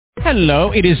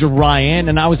Hello, it is Ryan,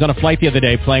 and I was on a flight the other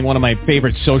day playing one of my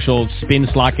favorite social spin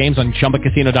slot games on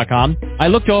ChumbaCasino.com. I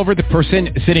looked over at the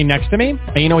person sitting next to me,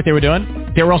 and you know what they were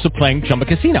doing? They were also playing Chumba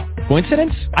Casino.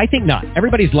 Coincidence? I think not.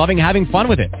 Everybody's loving having fun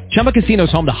with it. Chumba Casino is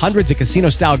home to hundreds of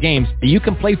casino-style games that you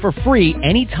can play for free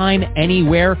anytime,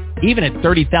 anywhere, even at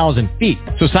 30,000 feet.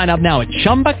 So sign up now at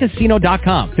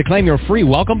ChumbaCasino.com to claim your free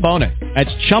welcome bonus.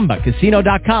 That's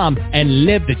ChumbaCasino.com and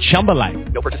live the Chumba life.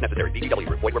 No purchase necessary. VGW.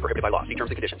 Void where prohibited by law. See terms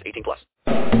and conditions. 18 plus.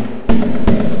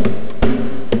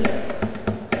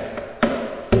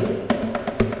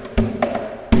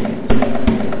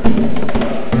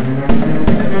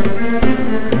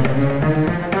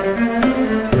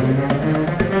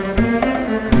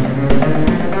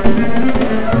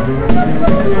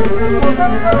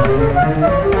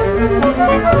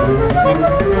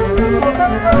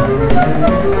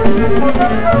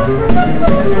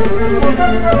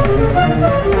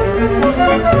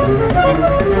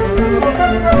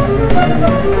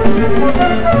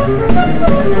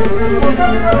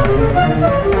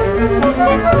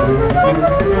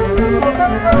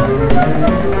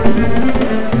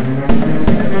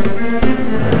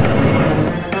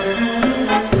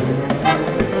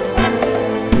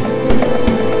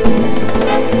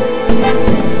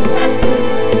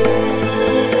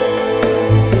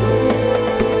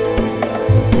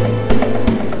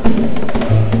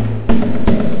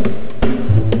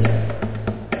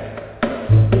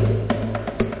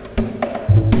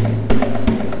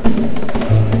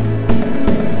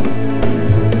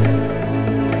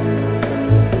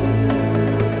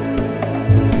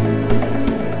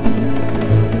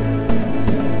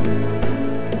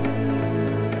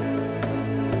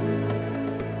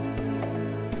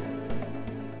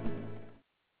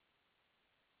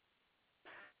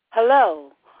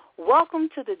 Hello, welcome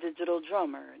to the Digital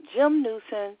Drummer, Jim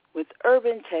Neusom with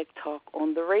Urban Tech Talk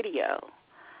on the radio.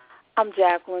 I'm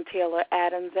Jacqueline Taylor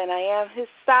Adams, and I am his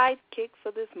sidekick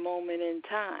for this moment in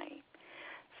time.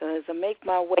 So as I make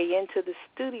my way into the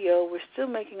studio, we're still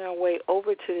making our way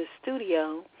over to the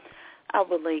studio. I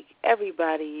would like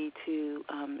everybody to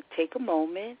take a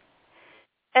moment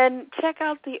and check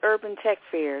out the Urban Tech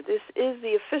Fair. This is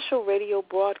the official radio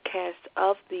broadcast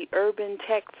of the Urban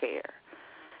Tech Fair.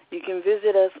 You can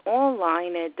visit us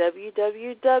online at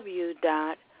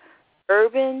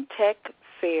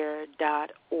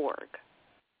www.urbantechfair.org.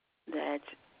 That's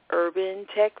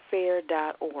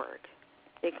urbantechfair.org.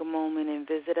 Take a moment and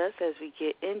visit us as we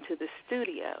get into the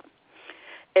studio.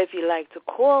 If you'd like to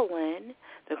call in,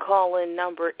 the call-in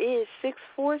number is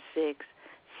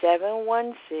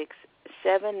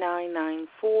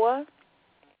 646-716-7994.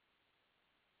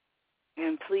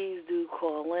 And please do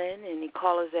call in. Any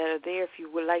callers that are there, if you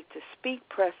would like to speak,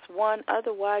 press 1.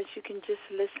 Otherwise, you can just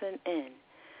listen in.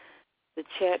 The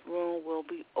chat room will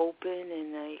be open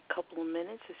in a couple of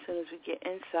minutes as soon as we get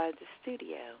inside the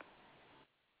studio.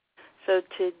 So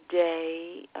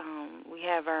today we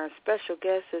have our special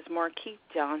guest is Markeith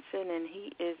Johnson, and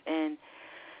he is an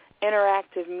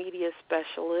interactive media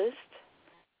specialist.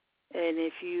 And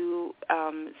if you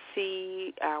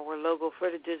see our logo for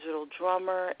the Digital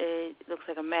Drummer, it looks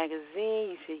like a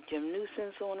magazine. You see Jim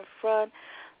Neusom's on the front.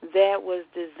 That was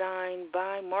designed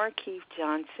by Markeith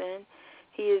Johnson.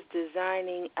 He is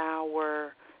designing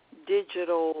our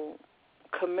digital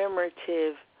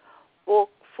commemorative book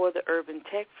for the Urban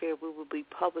Tech Fair. We will be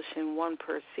publishing one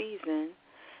per season.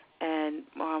 And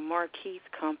Markeith's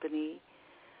company,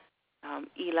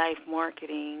 eLife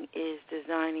Marketing, is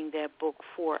designing that book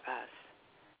for us.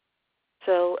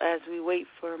 So as we wait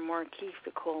for Markeith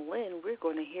to call in, we're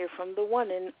going to hear from the one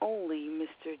and only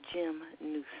Mr. Jim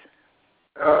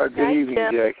Neusom. Good evening,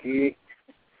 Jim. Jackie.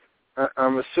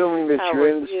 I'm assuming that you're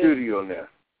in the studio now.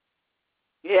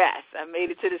 Yes, I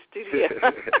made it to the studio.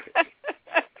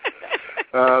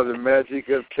 The magic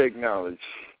of technology.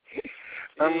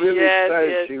 I'm really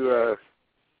excited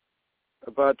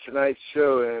about tonight's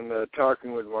show and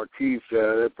talking with Markeith.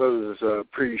 That brother's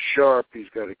pretty sharp. He's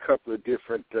got a couple of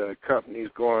different companies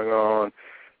going on,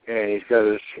 and he's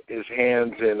got his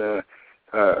hands in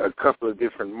a couple of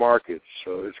different markets.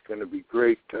 So it's going to be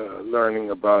great learning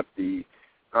about the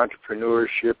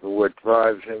entrepreneurship and what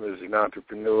drives him as an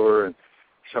entrepreneur and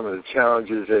some of the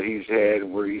challenges that he's had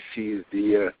and where he sees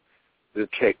the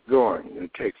tech going, the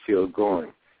tech field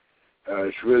going.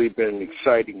 It's really been an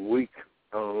exciting week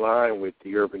online with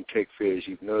the Urban Tech Fair. As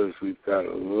you've noticed, we've got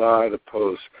a lot of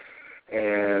posts.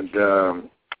 And I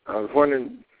was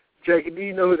wondering, Jackie, do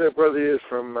you know who that brother is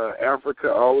from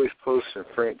Africa? Always posts in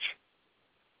French.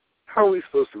 How are we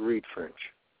supposed to read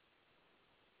French?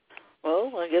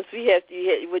 Well, I guess we have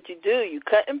to. What you do, you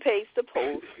cut and paste the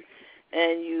post,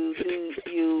 and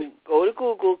you go to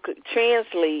Google,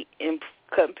 translate, and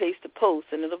cut and paste the post,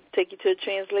 and it'll take you to a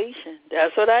translation.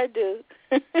 That's what I do.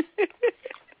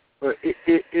 Well,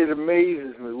 it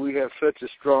amazes me. We have such a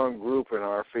strong group in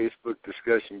our Facebook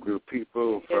discussion group.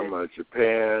 People from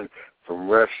Japan, from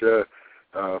Russia,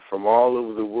 from all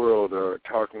over the world are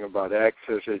talking about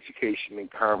access, education, and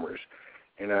commerce.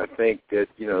 And I think that,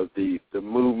 the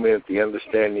movement, the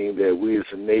understanding that we as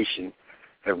a nation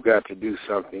have got to do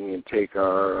something and take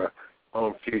our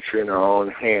own future in our own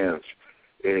hands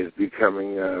is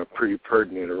becoming pretty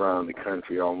pertinent around the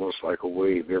country, almost like a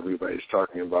wave. Everybody's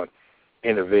talking about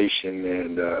innovation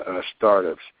and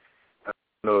startups. I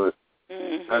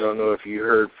don't know if you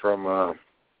heard from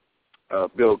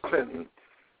Bill Clinton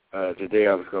today.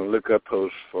 I was going to look up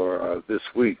posts for this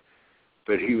week,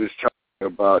 but he was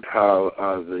talking about how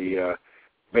the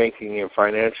banking and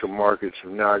financial markets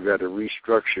have now got to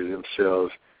restructure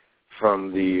themselves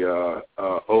from the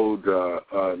old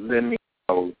lending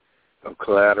model of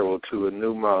collateral to a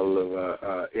new model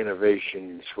of innovation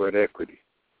and sweat equity.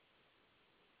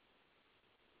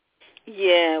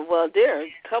 Yeah, well, there are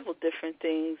a couple different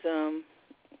things.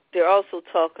 They're also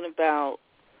talking about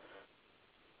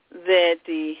that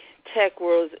the tech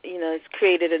world, has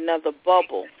created another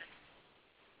bubble,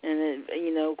 and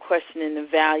questioning the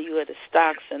value of the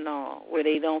stocks and all, where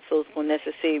they don't feel it's going to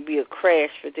necessarily be a crash,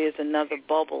 but there's another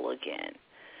bubble again.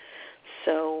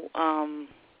 So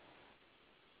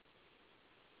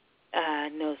I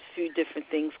know a few different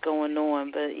things going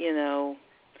on, but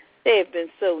they have been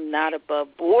so not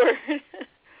above board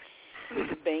with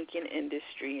the banking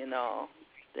industry and all.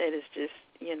 That is just,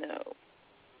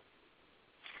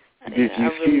 Did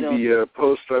you see the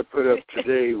post I put up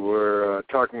today where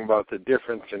talking about the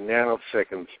difference in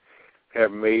nanoseconds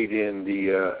have made in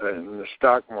the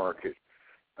stock market?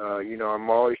 I'm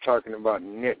always talking about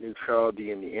net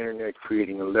neutrality and the Internet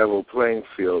creating a level playing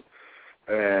field.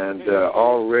 And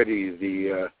already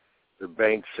the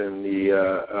banks and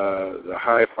the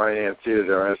high financiers,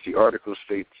 or as the article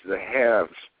states, the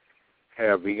haves,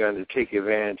 have begun to take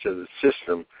advantage of the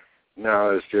system now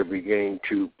as they're beginning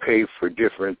to pay for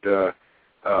different a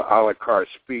la carte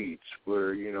speeds.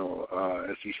 Where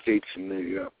as he states in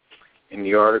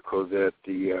the article that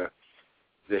the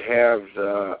haves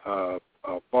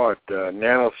bought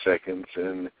nanoseconds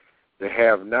and the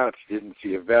have-nots didn't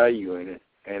see a value in it.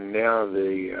 And now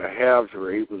the haves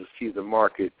were able to see the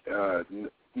market, New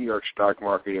York stock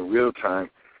market, in real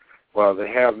time, while the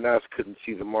have-nots couldn't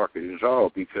see the market at all,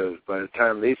 because by the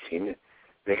time they've seen it,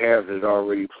 the haves had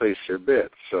already placed their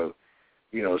bets. So,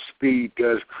 speed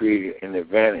does create an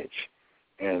advantage,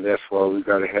 and that's why we've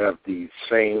got to have the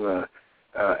same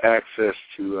access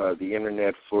to the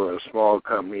Internet for a small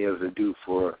company as they do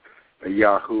for a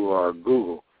Yahoo or a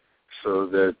Google, so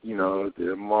that,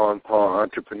 the mom-and-pop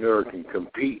entrepreneur can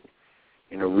compete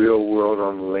in a real world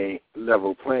on the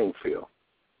level playing field.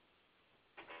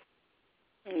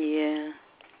 Yeah.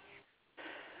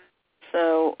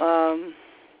 So,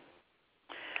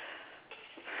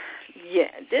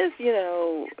 there's,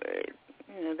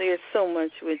 there's so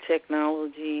much with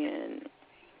technology, and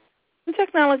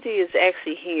technology is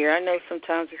actually here. I know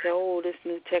sometimes we say, oh, this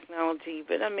new technology,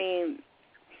 but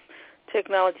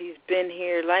technology's been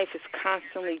here. Life is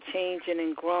constantly changing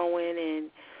and growing, and,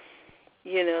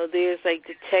 there's like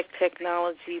the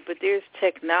technology, but there's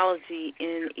technology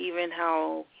in even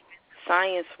how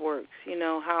science works,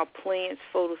 how plants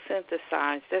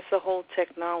photosynthesize. That's a whole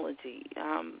technology.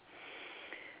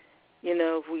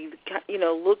 If we,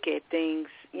 look at things,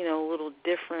 a little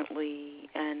differently,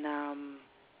 and,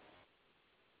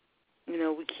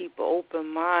 we keep an open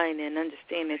mind and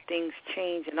understand that things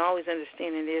change, and always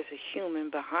understanding there's a human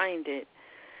behind it,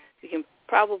 we can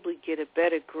probably get a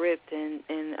better grip and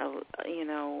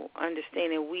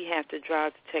understanding we have to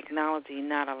drive the technology,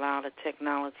 not allow the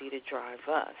technology to drive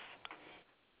us.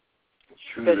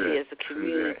 Especially as a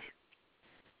community.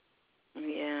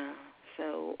 Yeah.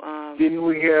 So didn't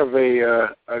we have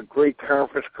a great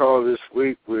conference call this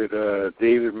week with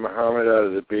David Muhammad out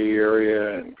of the Bay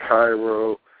Area and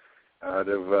Cairo out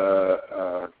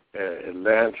of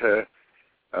Atlanta?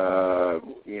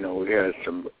 We had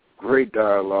some great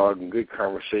dialogue and good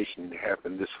conversation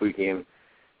happen this weekend.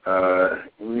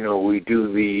 We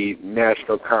do the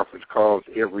national conference calls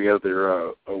every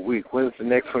other a week. When's the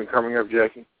next one coming up,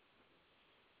 Jackie?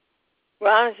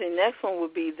 Well, honestly, next one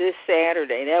would be this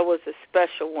Saturday. That was a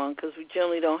special one because we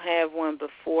generally don't have one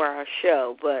before our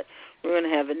show, but we're going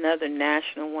to have another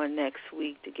national one next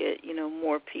week to get,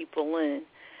 more people in.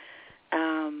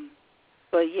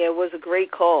 But, yeah, it was a great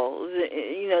call.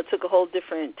 It took a whole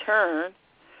different turn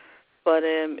But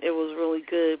it was really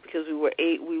good because we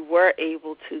were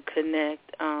able to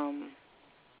connect.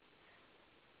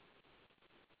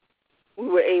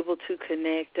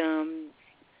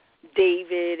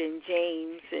 David and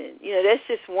James, and that's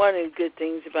just one of the good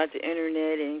things about the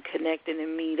internet and connecting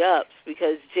and meetups,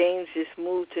 because James just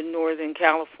moved to Northern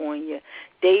California.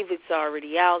 David's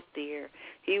already out there.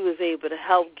 He was able to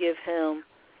help give him,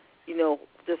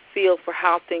 the feel for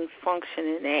how things function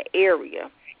in that area,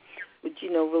 which,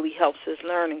 really helps his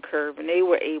learning curve, and they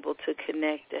were able to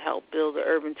connect to help build the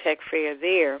Urban Tech Fair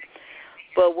there.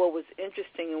 But what was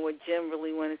interesting and what Jim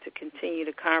really wanted to continue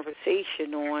the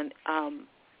conversation on,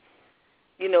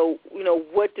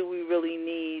 what do we really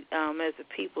need as a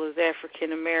people, as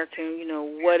African American?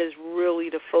 What is really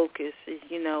the focus? Is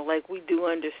like, we do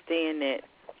understand that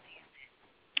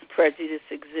prejudice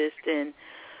exists, and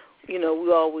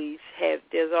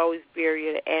there's always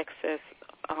barrier to access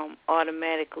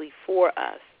automatically for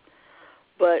us.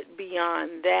 But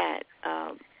beyond that,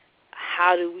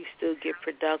 how do we still get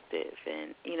productive?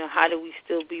 And how do we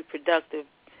still be productive?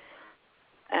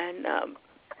 And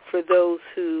for those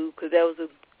who, because that was a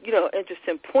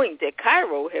interesting point that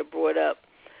Cairo had brought up,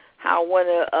 how when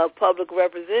a public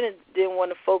representative didn't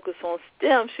want to focus on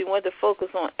STEM, she wanted to focus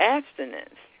on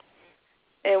abstinence.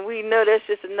 And we know that's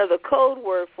just another code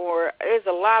word for there's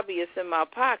a lobbyist in my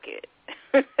pocket.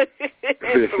 In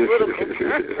political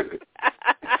terms.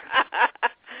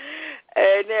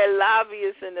 And that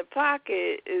lobbyist in the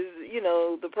pocket is,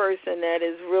 the person that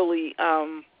is really,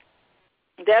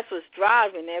 that's what's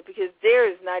driving that, because there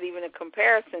is not even a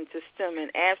comparison to STEM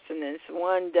and abstinence.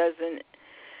 One doesn't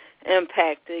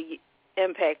impact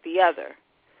the other.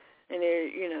 And they're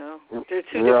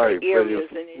two different areas,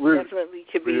 and it definitely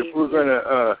could be. If we're going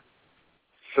to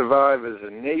survive as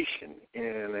a nation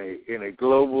in a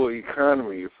global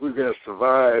economy, if we're going to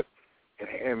survive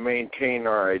and maintain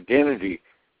our identity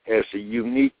as a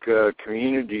unique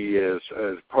community, as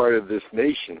part of this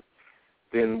nation,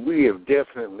 then we have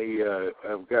definitely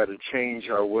have got to change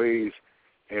our ways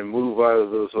and move out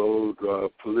of those old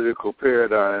political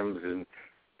paradigms.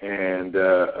 And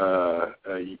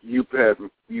you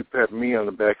pat me on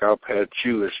the back, I'll pat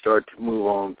you, and start to move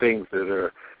on things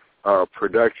that are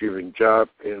productive in job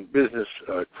and business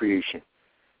creation,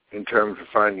 in terms of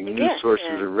finding new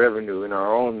sources of revenue in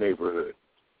our own neighborhood.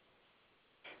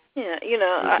 Yeah, there's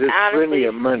honestly, plenty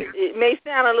of money. It may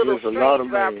sound a little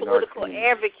strange, but our political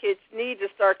advocates need to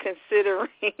start considering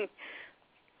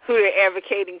who they're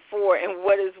advocating for and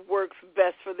what works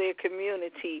best for their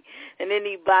community. And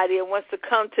anybody that wants to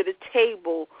come to the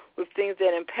table with things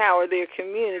that empower their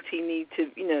community need to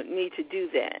do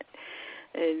that.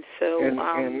 And so,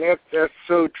 and that's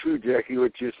so true, Jackie,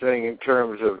 what you're saying in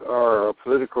terms of our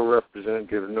political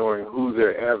representatives knowing who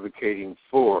they're advocating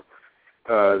for.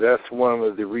 That's one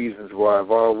of the reasons why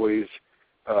I've always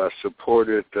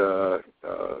supported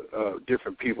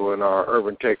different people in our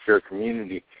Urban Tech Fair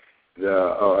community.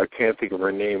 I can't think of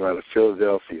her name, out of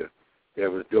Philadelphia, that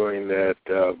was doing that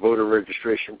voter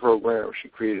registration program. She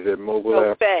created that mobile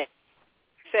app.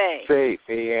 Faye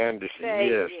Anderson.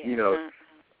 Yes,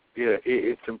 yeah.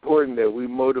 It's important that we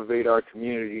motivate our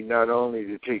community not only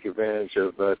to take advantage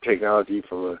of technology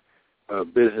from a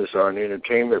business or an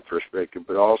entertainment perspective,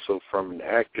 but also from an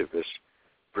activist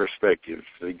perspective,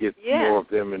 to get more of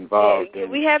them involved.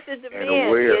 We have to demand. And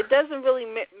aware. It doesn't really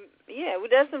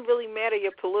matter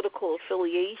your political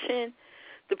affiliation.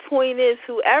 The point is,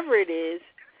 whoever it is,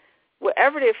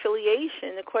 whatever the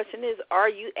affiliation, the question is, are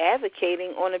you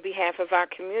advocating on the behalf of our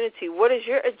community? What is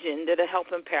your agenda to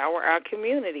help empower our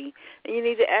community? And you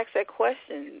need to ask that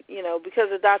question,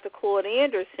 because of Dr. Claude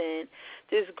Anderson,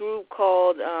 this group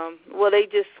called, they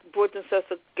just brought themselves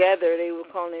together. They were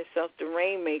calling themselves the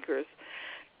Rainmakers.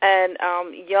 And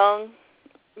young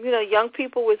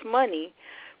people with money,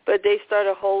 but they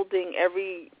started holding,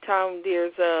 every time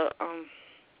there's an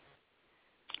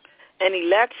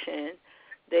election,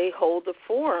 they hold a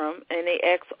forum, and they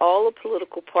ask all the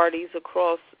political parties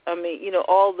across,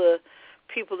 all the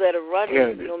people that are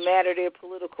running, no matter their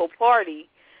political party,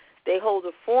 they hold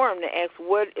a forum to ask,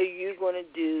 what are you going to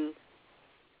do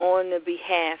on the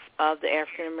behalf of the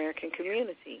African-American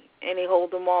community? And they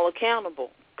hold them all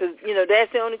accountable. Because,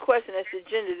 that's the only question, that's the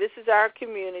agenda. This is our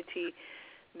community.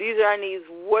 These are our needs.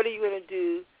 What are you going to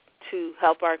do to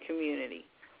help our community?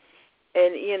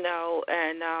 And,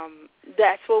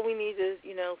 that's what we need to,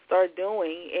 start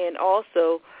doing. And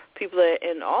also, people that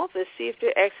are in office, see if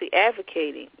they're actually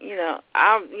advocating.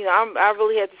 I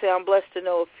really have to say I'm blessed to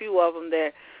know a few of them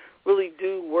that really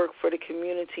do work for the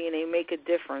community and they make a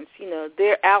difference.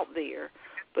 They're out there.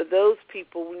 But those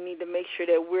people, we need to make sure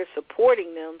that we're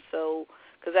supporting them, so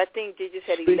because I think they just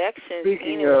had elections.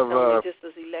 Speaking of, just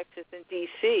as elections in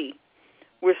D.C.,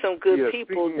 where some good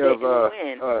people didn't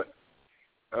win.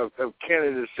 Of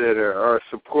candidates that are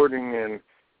supporting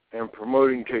and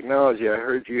promoting technology, I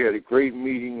heard you had a great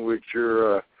meeting with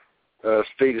your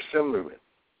state assemblyman.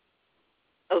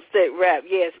 Oh, state rep,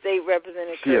 State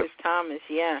Representative Curtis Thomas,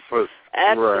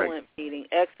 excellent meeting,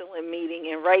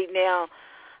 and right now,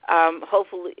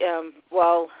 hopefully, I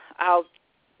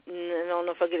don't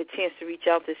know if I'll get a chance to reach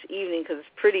out this evening because it's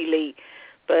pretty late,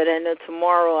 but I know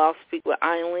tomorrow I'll speak with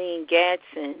Eileen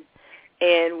Gadsden,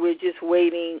 and we're just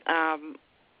waiting.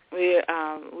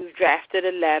 We've drafted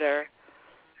a letter,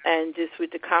 and just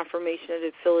with the confirmation of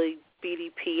the Philly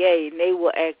BDPA, and they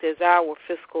will act as our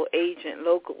fiscal agent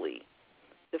locally,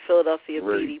 the Philadelphia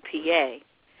BDPA.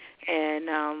 And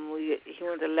he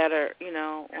wanted a letter,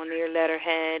 on their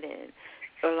letterhead and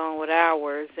along with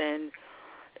ours. And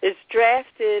it's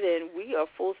drafted, and we are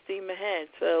full steam ahead.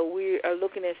 So we are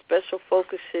looking at special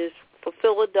focuses for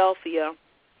Philadelphia.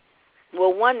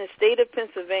 Well, one, the state of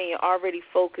Pennsylvania already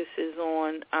focuses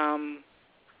on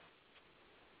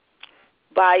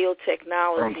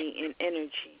biotechnology and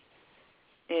energy.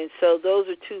 And so those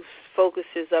are two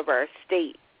focuses of our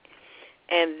state.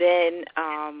 And then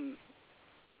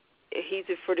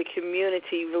for the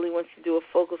community, really wants to do a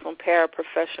focus on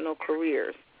paraprofessional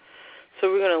careers. So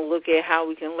we're going to look at how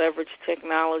we can leverage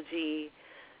technology,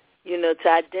 to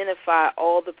identify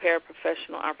all the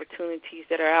paraprofessional opportunities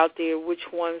that are out there,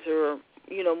 which ones are,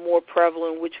 more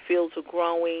prevalent, which fields are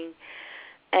growing.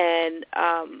 And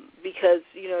because,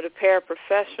 the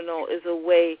paraprofessional is a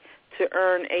way to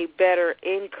earn a better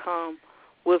income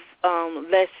with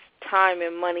less time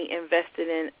and money invested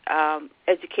in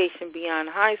education beyond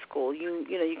high school. You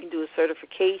can do a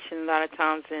certification a lot of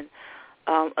times in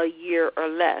a year or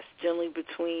less, generally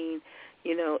between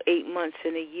 8 months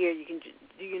and a year. You can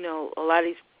a lot of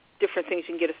these different things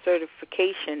you can get a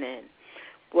certification in.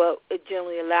 Well, it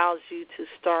generally allows you to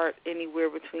start anywhere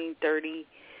between $30,000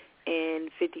 and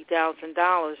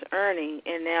 $50,000 earning,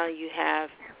 and now you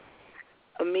have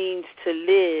a means to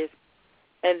live,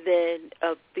 and then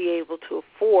be able to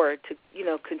afford to,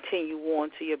 continue on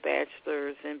to your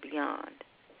bachelor's and beyond.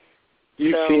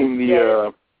 You've seen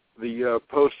the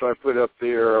post I put up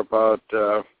there about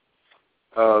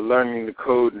learning the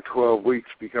code in 12 weeks,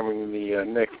 becoming the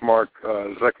next Mark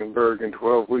Zuckerberg in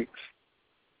 12 weeks.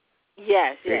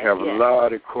 Yes, They have a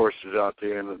lot of courses out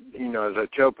there, and as I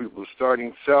tell people,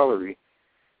 starting salary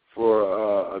for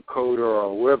a coder or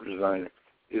a web designer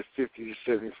is $50,000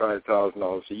 to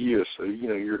 $75,000 a year. So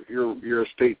your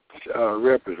state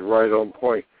rep is right on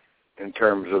point in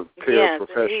terms of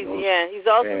paraprofessionals. He's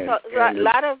also a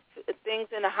lot of things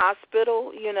in the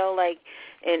hospital, like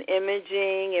in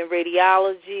imaging and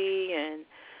radiology, and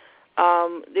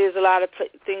there's a lot of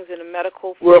things in the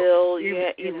medical field.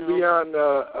 Even beyond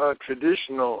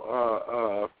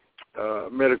traditional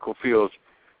medical fields,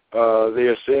 they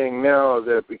are saying now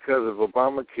that because of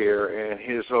Obamacare and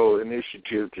his whole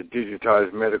initiative to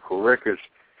digitize medical records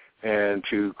and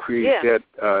to create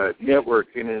that network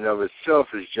in and of itself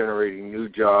is generating new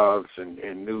jobs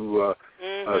and new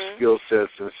skill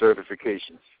sets and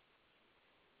certifications.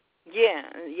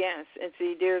 And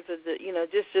see, there's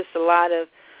just a lot of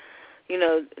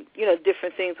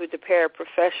different things with the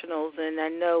paraprofessionals, and I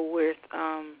know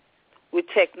with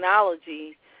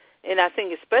technology, and I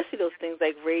think especially those things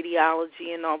like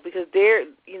radiology and all, because there's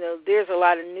a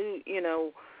lot of new,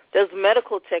 those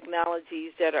medical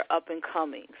technologies that are up and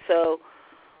coming. So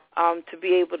to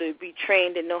be able to be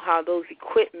trained and know how those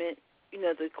equipment,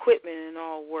 the equipment and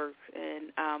all works.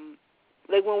 And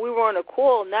like when we were on a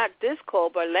call, not this call,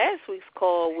 but last week's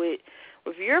call with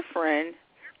your friend,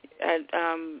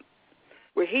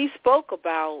 where he spoke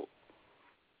about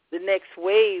the next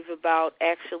wave about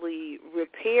actually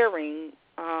repairing.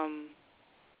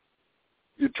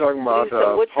 You're talking about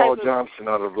Paul Johnson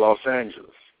out of Los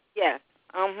Angeles. Yeah.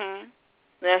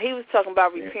 Now he was talking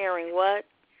about repairing what?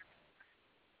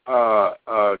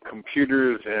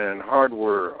 Computers and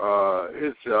hardware.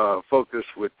 His focus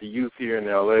with the youth here in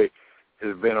LA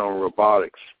has been on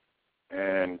robotics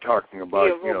and talking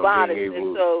about robotics. being able.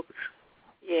 And so,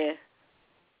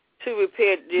 to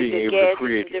repair the gadgets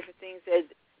and different things that,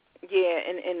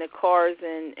 in the cars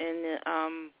and the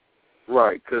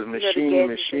right, because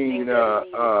machine-machine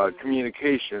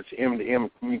communications, M-to-M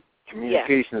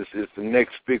communications is the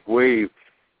next big wave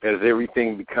as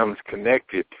everything becomes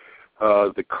connected.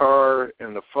 The car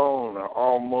and the phone are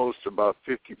almost about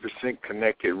 50%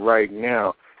 connected right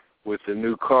now with the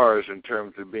new cars in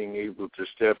terms of being able to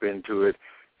step into it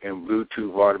and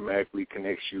Bluetooth automatically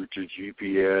connects you to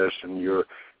GPS, and your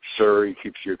Siri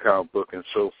keeps your account book and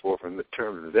so forth in the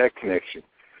terms of that connection.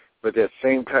 But that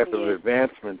same type of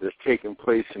advancement that's taking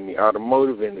place in the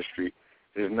automotive industry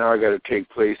is now got to take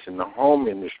place in the home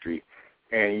industry,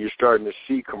 and you're starting to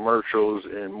see commercials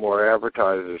and more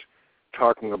advertisers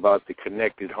talking about the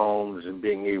connected homes and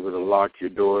being able to lock your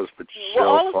doors, put your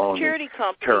cell phone,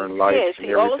 turn lights and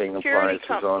everything, appliances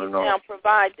on and on. Now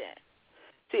provide that.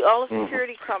 See, all the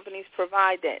security companies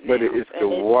provide that now. But it's the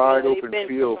wide open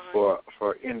field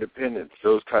for independence,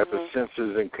 those type of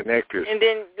sensors and connectors. And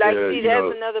then, that's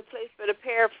another place for the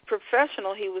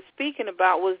paraprofessional he was speaking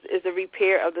about is the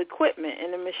repair of the equipment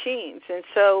and the machines. And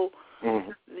so,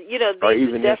 these are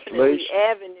definitely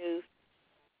avenues.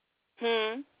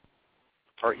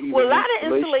 Well, a lot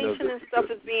of installation and stuff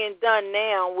is being done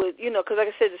now with, because like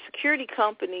I said, the security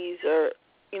companies are,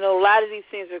 a lot of these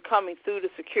things are coming through the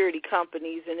security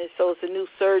companies, and so it's a new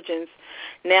surgence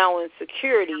now in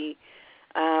security,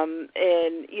 and,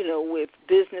 with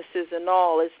businesses and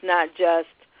all. It's not just,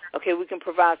 okay, we can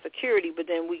provide security, but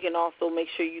then we can also make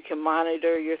sure you can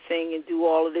monitor your thing and do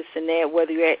all of this and that,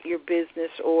 whether you're at your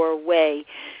business or away.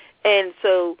 And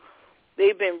so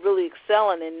they've been really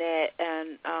excelling in that,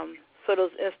 and for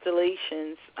those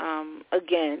installations,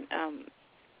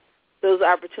 those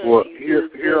opportunities. Well,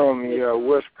 here on the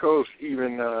West Coast,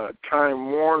 even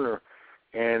Time Warner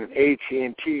and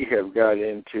AT&T have got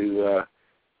into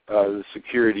the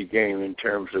security game in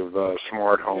terms of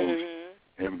smart homes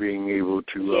and being able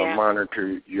to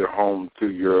monitor your home through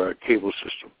your cable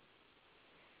system.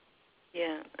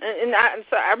 Yeah, and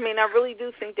I really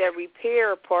do think that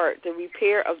repair part, the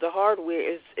repair of the hardware,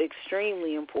 is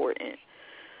extremely important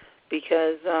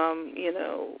because, in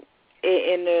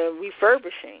the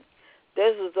refurbishing.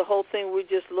 This is the whole thing we're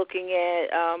just looking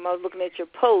at. I was looking at your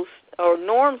post, or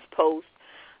Norm's post,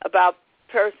 about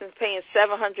persons paying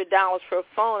 $700 for a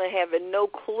phone and having no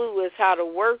clue as how to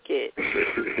work it.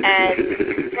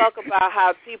 And talk about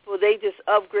how people, they just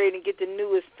upgrade and get the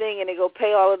newest thing and they go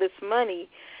pay all of this money.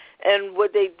 And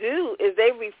what they do is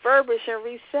they refurbish and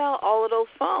resell all of those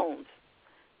phones.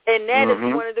 And that is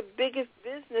one of the biggest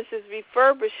businesses,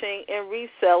 refurbishing and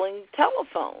reselling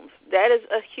telephones. That is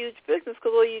a huge business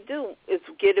because all you do is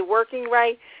get it working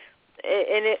right,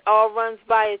 and it all runs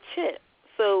by a chip.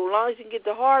 So as long as you can get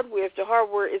the hardware, if the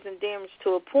hardware isn't damaged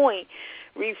to a point,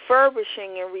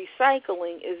 refurbishing and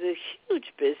recycling is a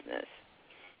huge business.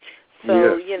 So,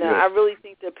 I really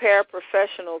think the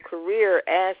paraprofessional career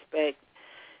aspect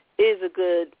is a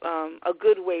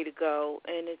good way to go,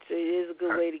 and it is a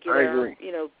good way to get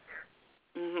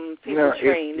people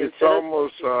trained. It's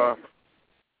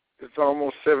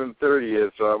almost 7:30.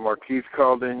 Has Marquise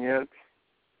called in yet?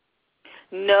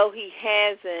 No, he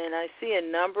hasn't. I see a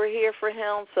number here for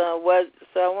him, so I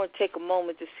want to take a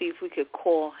moment to see if we could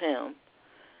call him.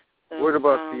 So, what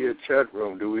about the chat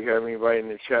room? Do we have anybody in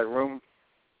the chat room?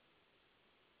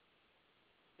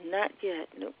 Not yet.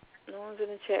 Nope. No one's in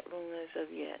the chat room as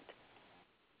of yet.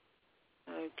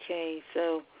 Okay,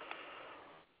 so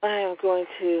I am going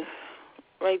to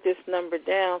write this number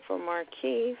down for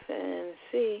Marquise and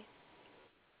see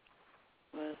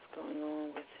what's going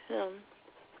on with him.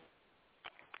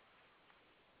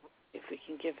 If we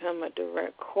can give him a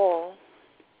direct call.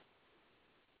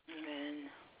 And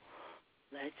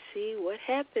let's see what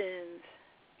happens.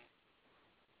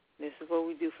 This is what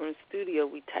we do from the studio.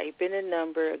 We type in a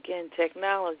number, again,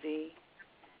 technology,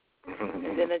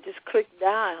 and then I just click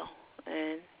dial,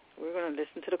 and we're going to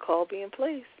listen to the call being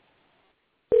placed.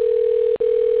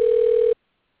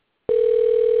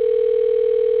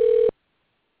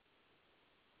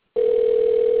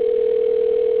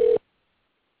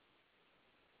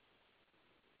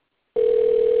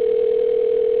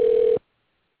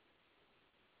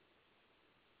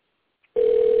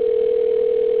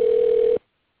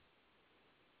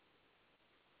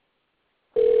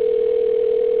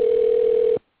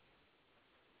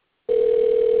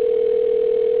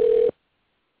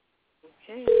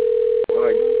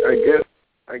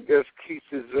 I guess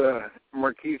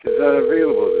Marquise is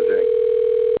unavailable today.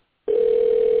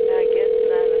 I guess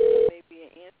not. Until maybe an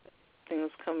answer thing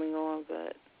was coming on,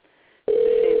 but it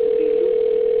seems to be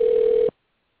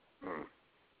losing.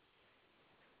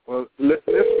 Well, let's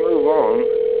move on.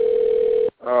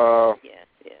 Yes.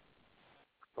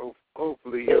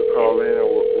 Hopefully he'll call in, or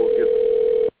we'll get.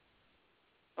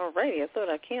 Alrighty, I thought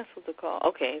I canceled the call.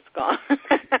 Okay, it's gone.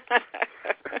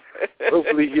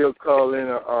 Hopefully he'll call in,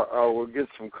 or we'll get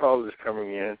some callers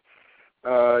coming in.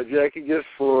 Jackie, just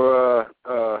for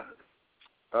the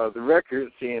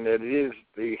record, seeing that it is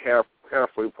the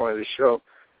halfway point of the show,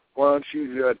 why don't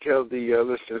you tell the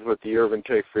listeners what the Urban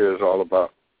Tech Fair is all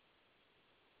about?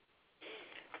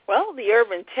 Well, the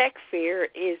Urban Tech Fair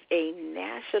is a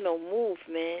national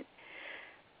movement,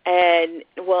 and,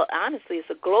 well, honestly, it's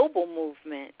a global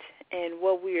movement. And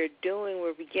what we are doing,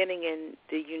 we're beginning in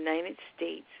the United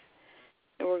States,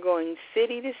 and we're going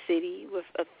city to city with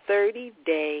a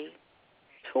 30-day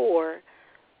tour,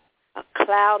 a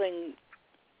cloud and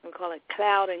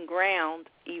ground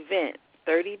event,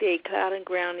 30-day cloud and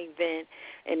ground event,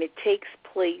 and it takes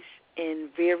place in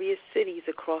various cities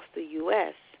across the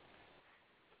U.S.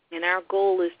 And our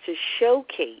goal is to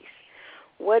showcase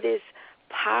what is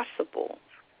possible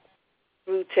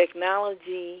through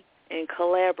technology and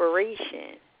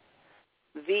collaboration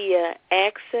via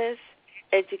access,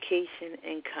 education,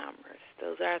 and commerce.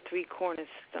 Those are our three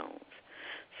cornerstones.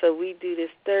 So we do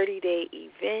this 30-day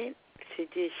event to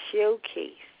just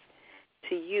showcase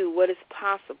to you what is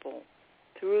possible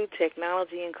through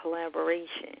technology and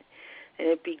collaboration. And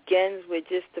it begins with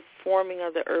just the forming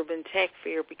of the Urban Tech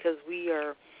Fair, because we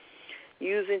are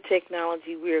using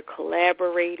technology, we are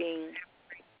collaborating.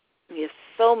 We have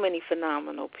so many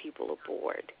phenomenal people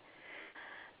aboard.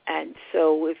 And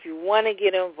so if you want to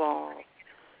get involved,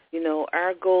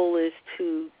 our goal is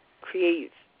to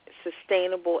create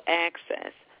sustainable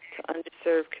access to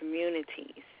underserved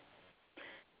communities,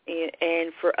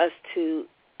 and for us to,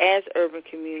 as urban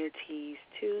communities,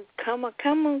 to come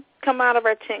out of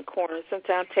our tent corners.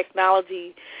 Sometimes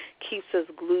technology keeps us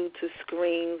glued to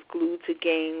screens, glued to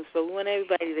games, but we want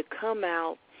everybody to come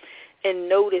out and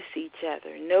notice each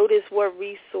other. Notice what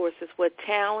resources, what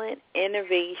talent,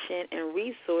 innovation, and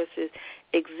resources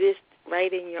exist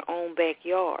right in your own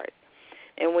backyard.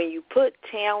 And when you put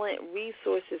talent,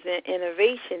 resources, and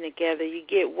innovation together, you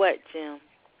get what, Jim?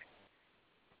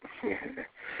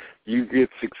 You get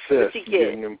success. You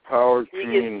get an empowered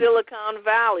community. You get Silicon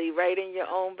Valley right in your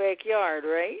own backyard,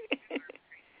 right?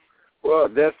 Well,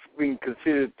 that's being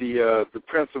considered the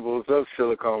principles of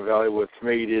Silicon Valley. What's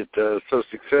made it so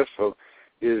successful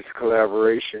is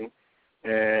collaboration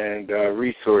and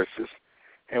resources.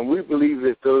 And we believe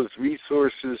that those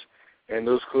resources and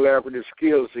those collaborative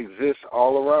skills exist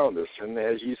all around us. And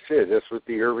as you said, that's what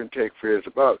the Urban Tech Fair is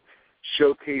about,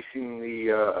 showcasing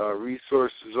the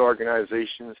resources,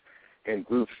 organizations, and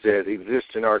groups that exist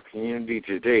in our community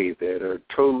today that are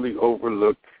totally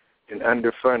overlooked and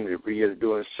underfunded. We are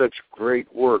doing such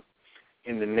great work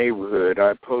in the neighborhood.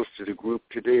 I posted a group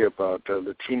today about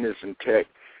Latinas in Tech.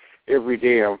 Every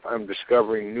day I'm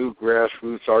discovering new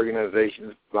grassroots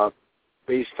organizations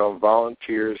based on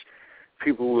volunteers,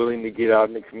 people willing to get out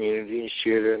in the community and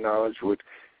share their knowledge with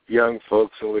young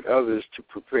folks and with others to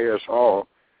prepare us all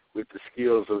with the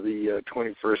skills of the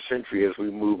 21st century as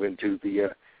we move into the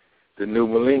new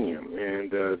millennium.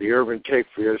 And the Urban Tech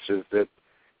Fair says that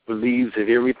believes that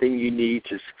everything you need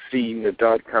to succeed in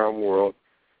the .com world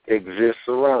exists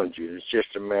around you. It's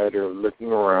just a matter of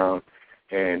looking around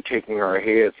and taking our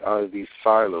heads out of these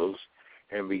silos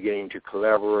and beginning to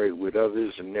collaborate with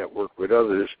others and network with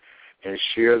others and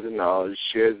share the knowledge,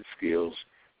 share the skills,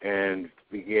 and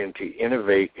begin to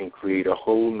innovate and create a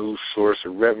whole new source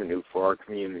of revenue for our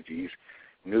communities,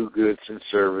 new goods and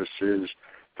services,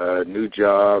 new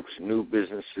jobs, new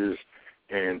businesses,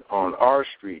 and on our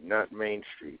street, not Main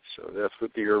Street. So that's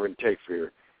what the Urban Tech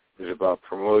Fair is about,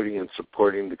 promoting and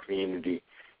supporting the community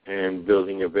and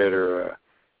building a better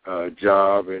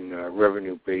job and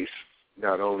revenue base,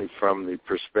 not only from the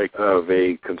perspective of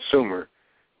a consumer,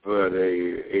 but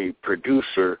a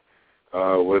producer,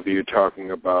 whether you're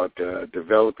talking about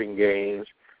developing games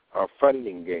or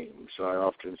funding games. I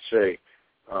often say,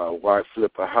 why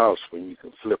flip a house when you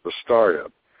can flip a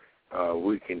startup?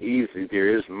 We can easily,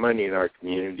 there is money in our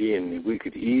community, and we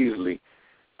could easily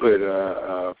put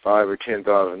 $5,000 or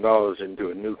 $10,000 into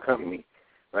a new company,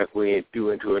 like we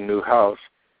do into a new house,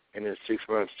 and in 6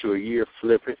 months to a year,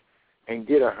 flip it and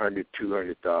get $100,000,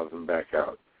 $200,000 back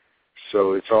out.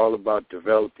 So it's all about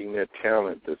developing that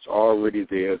talent that's already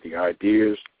there, the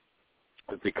ideas,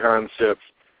 the concepts,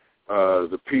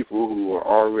 the people who are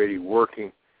already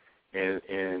working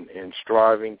and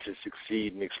striving to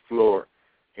succeed and explore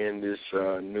in this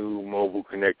new mobile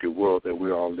connected world that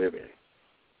we all live in.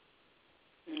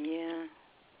 Yeah.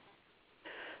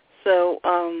 So,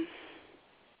 oh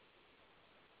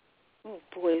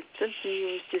boy, something you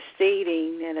was just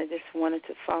stating that I just wanted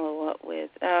to follow up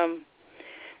with.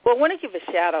 Well, I want to give a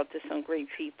shout-out to some great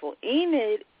people.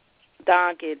 Enid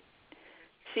Doggett,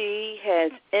 she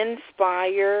has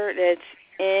Inspire, that's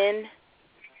N-S-P-R.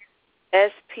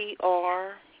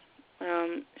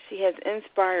 She has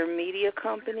Inspire Media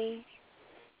Company,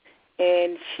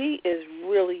 and she is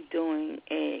really doing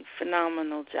a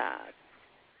phenomenal job.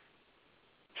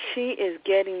 She is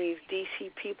getting these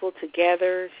DC people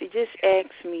together. She just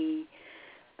asked me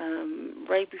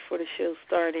right before the show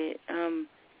started.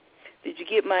 Did you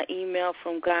get my email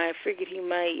from Guy? I figured he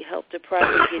might help the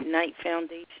project get Knight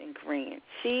Foundation grant.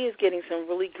 She is getting some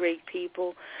really great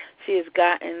people. She has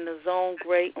gotten the Zone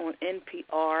Great on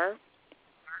NPR.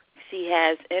 She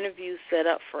has interviews set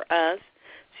up for us.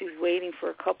 She's waiting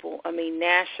for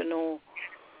national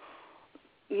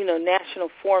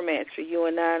formats for you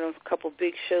and I on a couple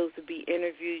big shows to be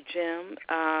interviewed, Jim.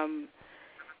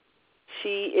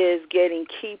 She is getting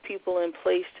key people in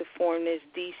place to form this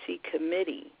D.C.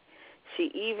 committee. She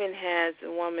even has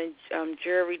a woman,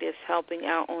 Jury, that's helping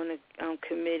out on the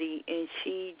committee, and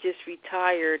she just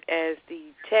retired as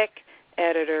the tech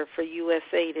editor for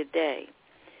USA Today.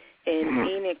 And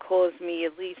Enid calls me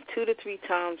at least 2 to 3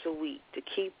 times a week to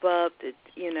keep up.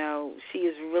 She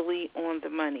is really on the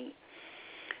money.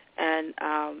 And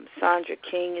Sandra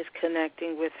King is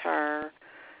connecting with her.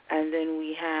 And then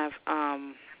we have,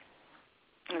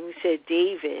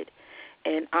 David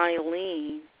and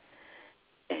Eileen.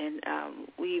 And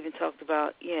we even talked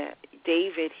about,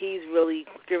 David, he's really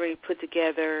going to put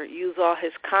together, use all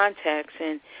his contacts,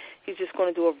 and he's just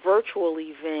going to do a virtual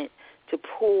event to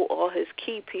pull all his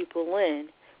key people in,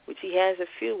 which he has a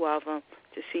few of them,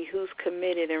 to see who's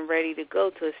committed and ready to go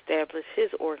to establish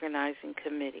his organizing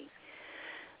committee.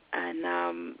 And,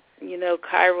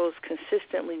 Cairo's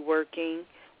consistently working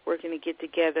to get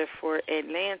together for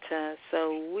Atlanta,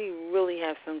 so we really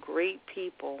have some great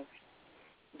people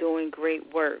doing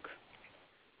great work.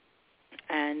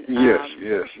 And yes.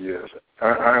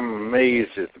 I'm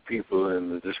amazed at the people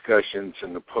and the discussions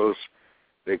and the posts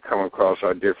that come across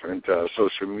our different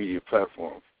social media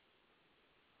platforms.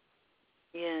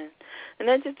 Yeah, and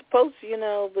not just the posts,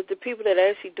 but the people that are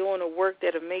actually doing the work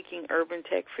that are making urban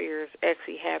tech fairs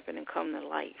actually happen and come to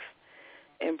life,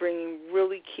 and bringing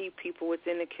really key people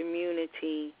within the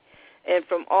community, and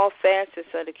from all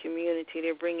facets of the community,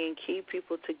 they're bringing key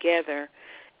people together.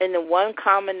 And the one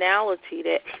commonality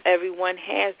that everyone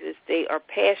has is they are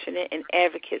passionate and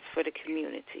advocates for the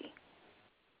community.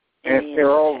 And they're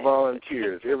all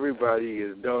volunteers. Everybody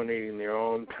is donating their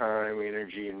own time,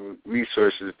 energy, and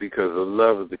resources because of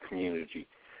love of the community.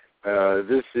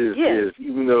 This is,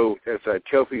 even though, as I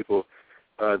tell people,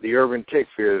 the Urban Tech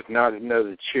Fair is not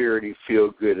another charity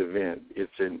feel-good event.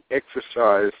 It's an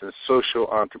exercise in social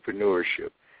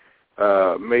entrepreneurship,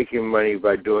 making money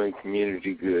by doing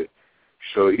community good.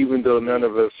 So even though none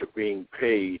of us are being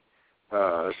paid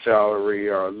a salary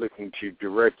or looking to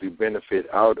directly benefit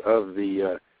out of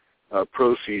the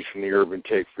proceeds from the Urban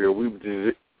Tech Fair, we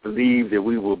believe that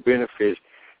we will benefit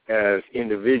as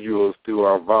individuals through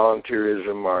our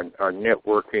volunteerism, our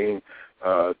networking,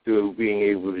 through being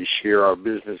able to share our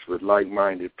business with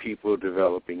like-minded people,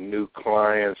 developing new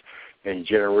clients, and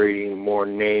generating more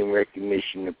name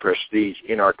recognition and prestige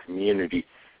in our community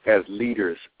as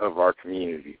leaders of our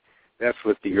community. That's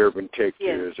what the Urban Tech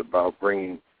Fair is about,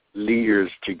 bringing leaders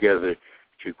together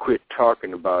to quit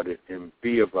talking about it and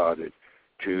be about it,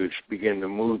 to begin to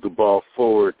move the ball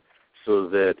forward so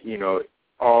that,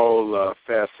 all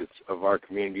facets of our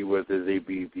community, whether they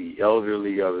be the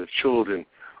elderly or the children,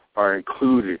 are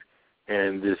included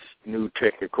in this new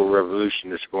technical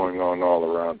revolution that's going on all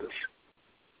around us.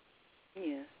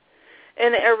 Yeah.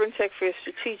 And the Urban Tech Fair is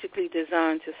strategically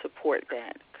designed to support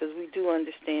that, because we do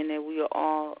understand that we are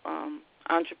all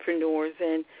entrepreneurs,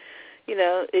 and,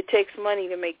 it takes money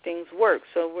to make things work.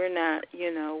 So we're not,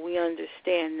 we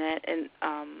understand that, and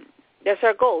that's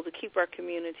our goal, to keep our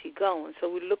community going. So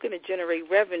we're looking to generate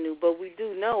revenue, but we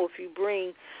do know if you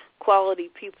bring quality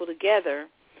people together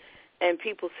and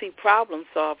people see problem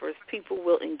solvers, people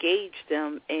will engage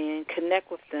them and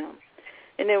connect with them.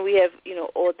 And then we have,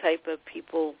 all type of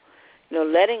people,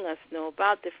 letting us know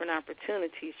about different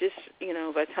opportunities. Just,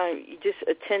 by the time you're just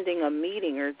attending a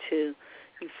meeting or two,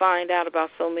 you find out about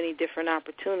so many different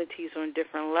opportunities on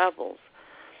different levels.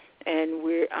 And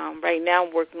we're right now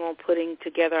working on putting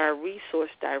together our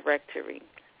resource directory,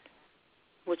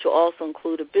 which will also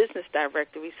include a business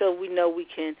directory, so we know we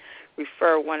can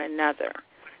refer one another.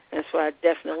 That's why I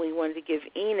definitely wanted to give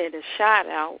Enid a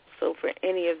shout-out. So for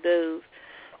any of those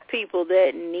people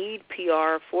that need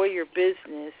PR for your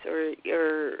business, or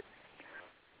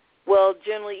well,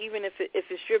 generally, even if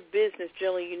it's your business,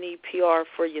 generally you need PR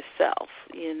for yourself.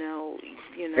 You're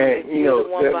the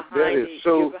one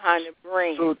behind the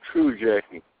brain. So true,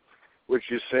 Jackie, what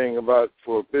you're saying about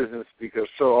for business, because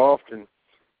so often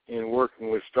in working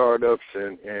with startups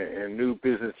and new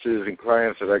businesses and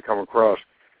clients that I come across,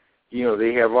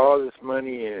 they have all this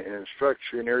money and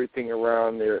structure and everything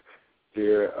around their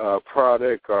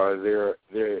product or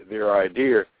their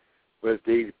idea, but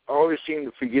they always seem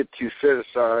to forget to set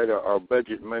aside or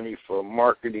budget money for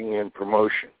marketing and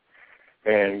promotion.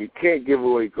 And you can't give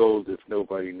away gold if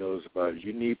nobody knows about it.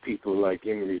 You need people like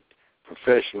Emory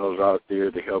professionals out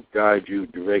there to help guide you,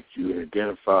 direct you, and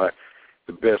identify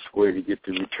the best way to get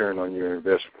the return on your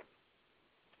investment.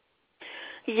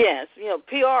 Yes,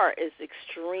 PR is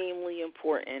extremely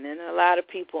important, and a lot of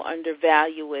people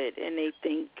undervalue it, and they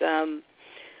think,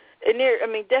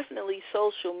 definitely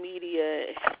social media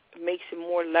makes it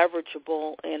more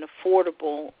leverageable and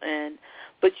affordable,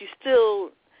 but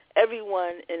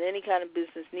everyone in any kind of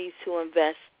business needs to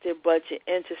invest their budget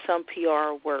into some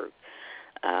PR work.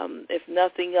 If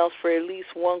nothing else, for at least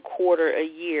one quarter a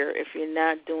year, if you're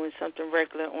not doing something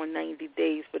regular on 90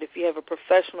 days. But if you have a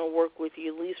professional work with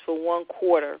you, at least for one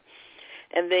quarter,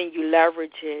 and then you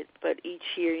leverage it. But each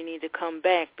year you need to come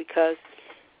back because,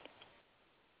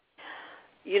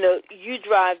 you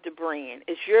drive the brand.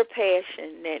 It's your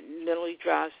passion that literally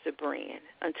drives the brand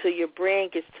until your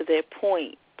brand gets to that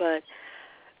point. But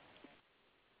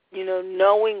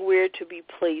knowing where to be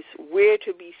placed, where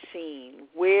to be seen,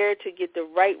 where to get the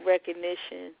right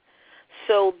recognition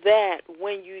so that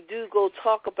when you do go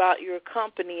talk about your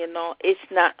company and all, it's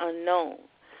not unknown.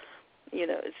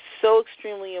 It's so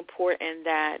extremely important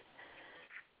that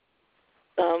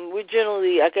we're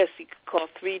generally, I guess you could call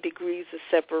 3 degrees of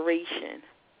separation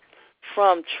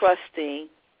from trusting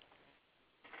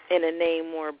in a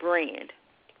name or a brand.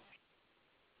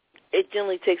 It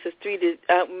generally takes us 3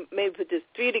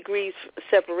 degrees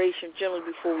separation generally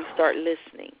before we start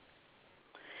listening.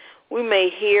 We may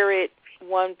hear it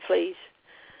one place,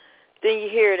 then you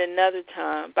hear it another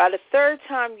time. By the third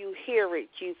time you hear it,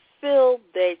 you feel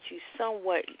that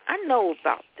I know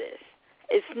about this.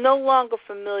 It's no longer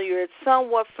familiar. It's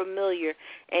somewhat familiar,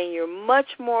 and you're much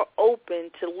more open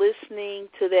to listening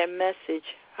to that message,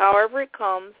 however it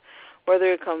comes,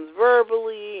 whether it comes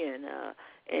verbally in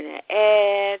an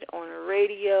ad, on a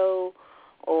radio,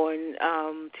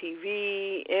 on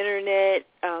TV, internet,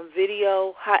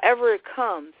 video, however it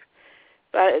comes.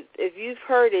 But if you've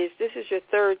heard it, this is your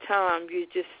third time, you're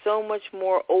just so much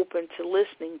more open to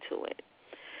listening to it.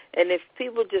 And if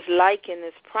people just liken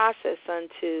this process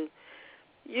unto,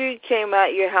 you came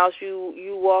out your house,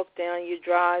 you walked down your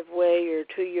driveway or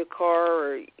to your car,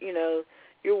 or,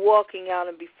 you're walking out,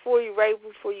 and right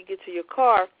before you get to your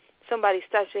car, somebody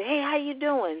stops you, hey, how you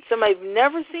doing? Somebody you've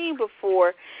never seen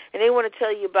before, and they want to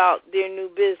tell you about their new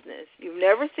business. You've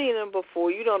never seen them before.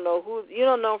 You don't know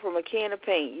them from a can of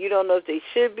paint. You don't know if they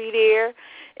should be there,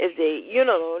 you don't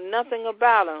know nothing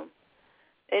about them.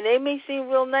 And they may seem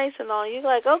real nice and all. You're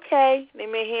like, okay. They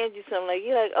may hand you something.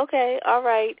 You're like, okay, all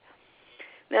right.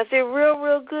 Now, if they're real,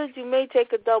 real good, you may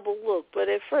take a double look. But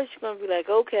at first, you're going to be like,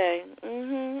 okay,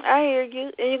 I hear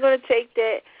you. And you're going to take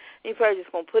that. You're probably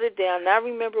just going to put it down, not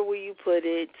remember where you put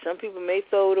it. Some people may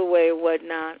throw it away or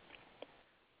whatnot.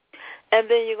 And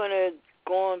then you're going to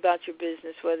go on about your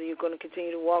business, whether you're going to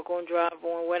continue to walk on, drive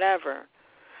on, whatever.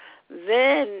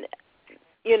 Then,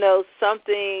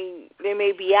 something, they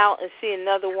may be out and see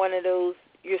another one of those,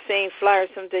 your same flyer,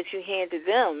 something that you handed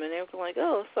them. And they're like,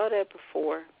 oh, I saw that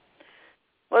before.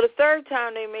 Well, the third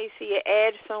time they may see an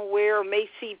ad somewhere or may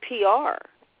see PR.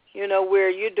 Where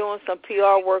you're doing some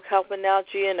PR work, helping out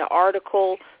you in an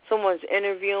article, someone's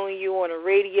interviewing you on a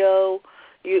radio,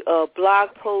 a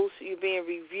blog post you're being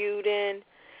reviewed in,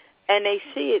 and they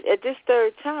see it. At this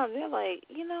third time, they're like,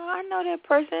 I know that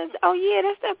person. Oh, yeah,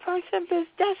 that's that person.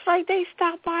 That's right, they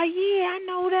stopped by. Yeah, I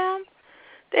know them.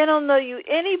 They don't know you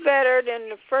any better than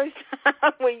the first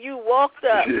time when you walked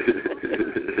up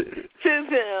to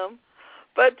them.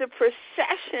 But the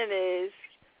perception is,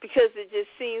 because it just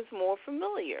seems more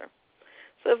familiar.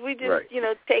 So if we just,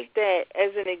 take that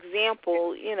as an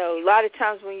example, a lot of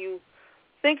times when you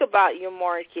think about your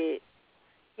market,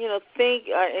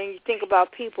 and you think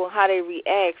about people, how they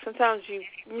react, sometimes you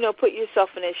put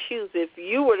yourself in their shoes. If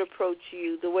you were to approach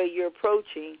you the way you're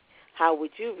approaching, how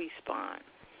would you respond?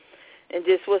 And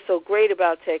just what's so great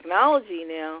about technology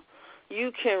now,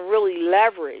 you can really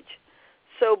leverage.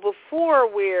 So before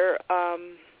where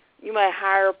you might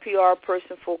hire a PR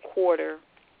person for a quarter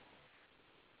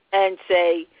and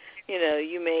say,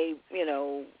 you may,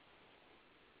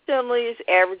 generally its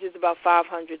average is about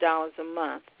 $500 a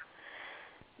month.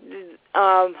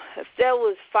 If that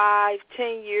was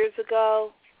 5-10 years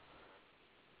ago,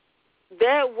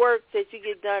 that work that you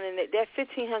get done in that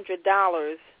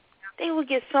 $1,500, they would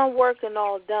get some work and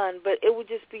all done, but it would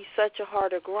just be such a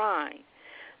harder grind.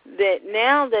 That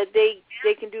now that they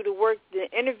can do the work, the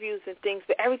interviews and things,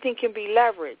 but everything can be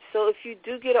leveraged. So if you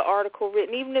do get an article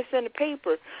written, even if it's in the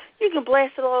paper, you can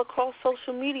blast it all across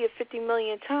social media 50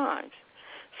 million times.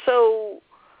 So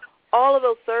all of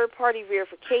those third-party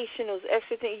verification, those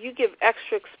extra things, you give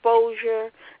extra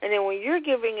exposure. And then when you're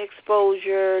giving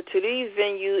exposure to these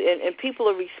venues and people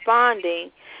are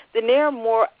responding, then they're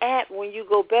more apt when you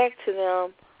go back to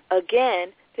them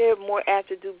again, they're more apt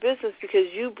to do business because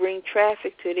you bring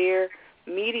traffic to their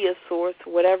media source,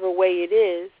 whatever way it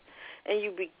is, and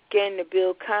you begin to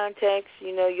build contacts.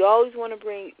 You know, you always want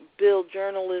to build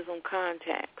journalism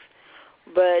contacts.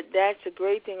 But that's a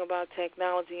great thing about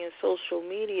technology and social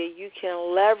media. You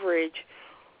can leverage,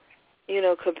 you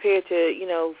know, compared to, you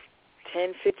know,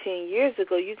 10, 15 years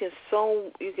ago, you can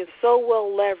so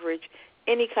well leverage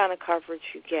any kind of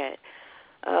coverage you get.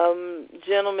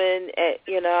 Gentlemen,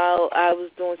 you know, I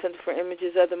was doing something for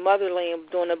Images of the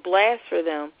Motherland, doing a blast for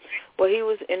them. Well, he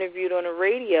was interviewed on the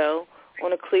radio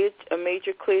on a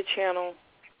major clear channel.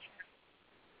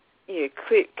 Yeah,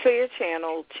 clear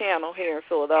channel here in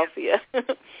Philadelphia.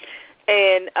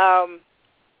 And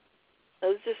it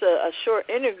was just a short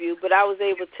interview, but I was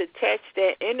able to attach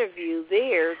that interview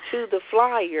there to the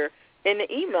flyer in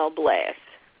the email blast.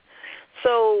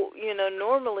 So, you know,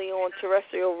 normally on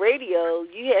terrestrial radio,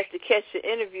 you have to catch the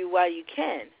interview while you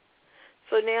can.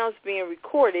 So now it's being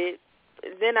recorded.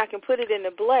 Then I can put it in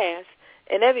the blast,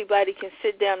 and everybody can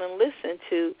sit down and listen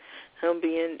to him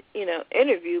being, you know,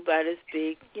 interviewed by this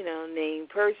big, you know, named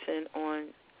person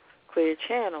on Clear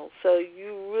Channel. So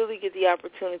you really get the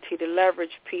opportunity to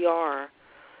leverage PR.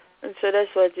 And so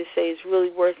that's what I just say is really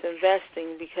worth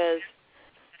investing, because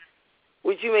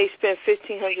what you may spend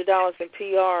 $1,500 in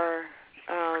PR,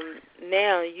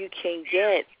 now you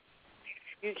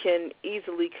can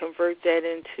easily convert that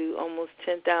into almost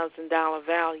 $10,000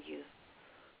 value.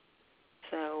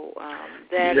 So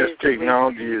that is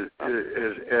technology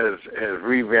has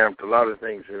revamped a lot of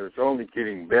things, and it's only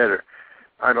getting better.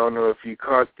 I don't know if you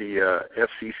caught the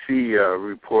FCC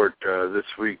report this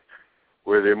week,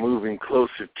 where they're moving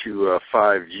closer to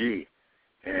 5G,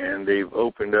 and they've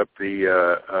opened up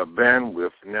the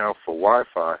bandwidth now for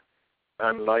Wi-Fi,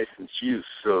 unlicensed use,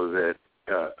 so that,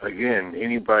 again,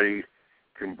 anybody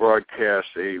can broadcast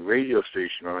a radio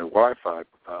station on a Wi-Fi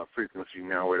frequency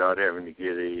now without having to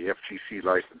get a FCC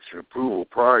license and approval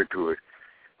prior to it.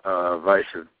 Vice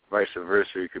versa,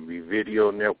 it can be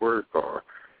video network, or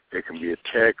it can be a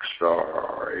text,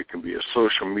 or it can be a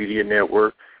social media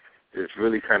network. It's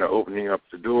really kind of opening up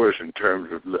the doors in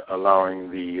terms of allowing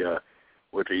the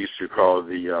what they used to call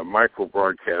the micro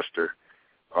broadcaster,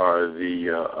 or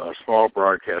the small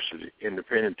broadcaster,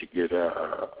 independent, to get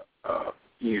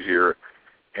easier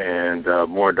and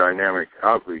more dynamic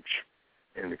outreach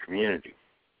in the community.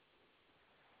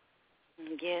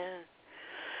 Yeah.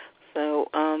 So,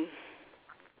 so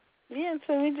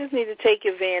we just need to take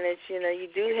advantage. You know, you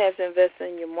do have to invest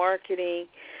in your marketing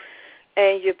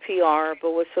and your PR,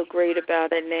 but what's so great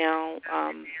about it now,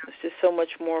 it's just so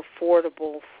much more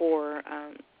affordable for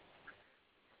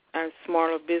our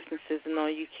smaller businesses, and all.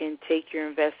 You can take your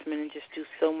investment and just do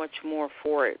so much more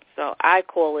for it. So I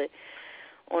call it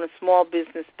on a small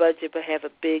business budget, but have a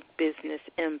big business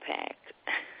impact.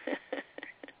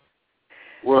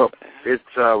 Well, it's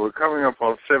we're coming up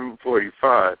on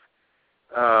 7:45.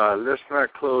 Let's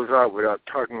not close out without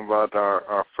talking about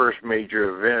our first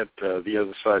major event, the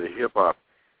other side of hip-hop,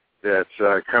 that's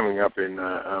coming up in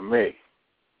May.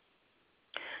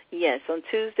 Yes, on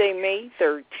Tuesday, May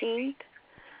 13th,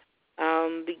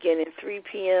 beginning 3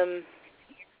 p.m.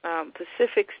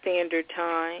 Pacific Standard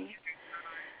Time,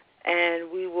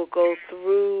 and we will go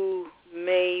through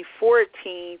May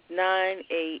 14th, 9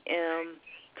 a.m.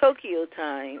 Tokyo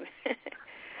time.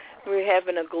 We're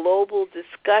having a global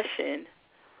discussion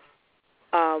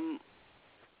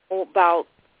about,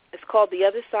 it's called The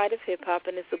Other Side of Hip Hop,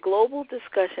 and it's a global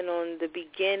discussion on the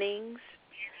beginnings,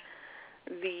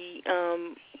 the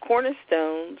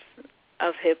cornerstones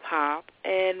of hip hop,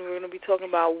 and we're going to be talking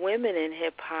about women in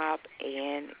hip hop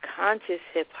and conscious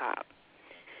hip hop.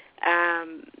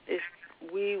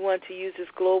 We want to use this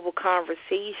global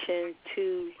conversation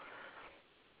to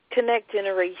connect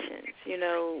generations. You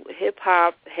know, hip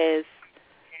hop is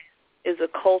a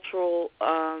cultural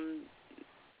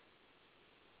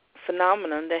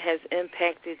phenomenon that has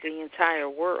impacted the entire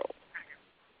world.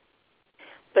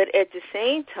 But at the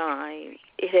same time,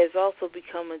 it has also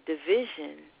become a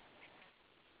division,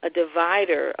 a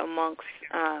divider amongst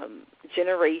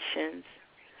generations.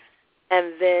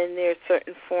 And then there are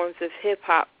certain forms of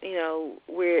hip-hop, you know,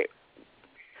 where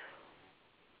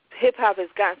hip-hop has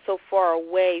gotten so far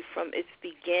away from its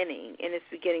beginning and its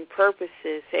beginning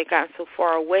purposes. It got so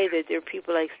far away that there are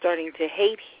people like starting to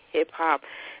hate hip-hop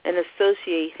and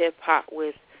associate hip-hop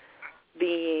with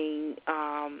being,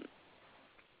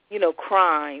 you know,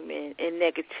 crime and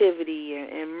negativity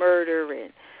and murder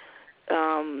and,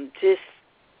 just,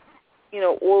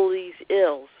 all these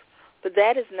ills. But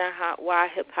that is not why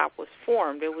hip-hop was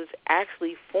formed. It was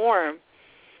actually formed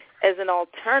as an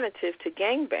alternative to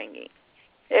gangbanging.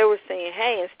 They were saying,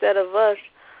 hey, instead of us,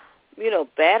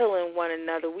 battling one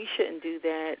another, we shouldn't do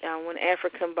that. When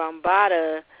African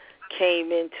Bambaataa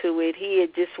came into it, he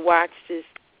had just watched this,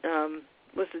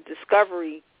 the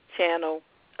Discovery Channel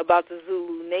about the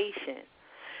Zulu Nation.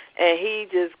 And he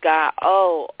just got,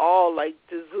 all like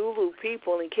the Zulu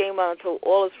people, and he came out and told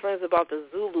all his friends about the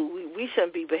Zulu. We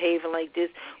shouldn't be behaving like this.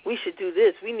 We should do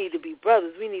this. We need to be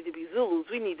brothers. We need to be Zulus.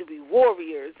 We need to be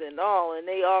warriors and all. And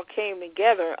they all came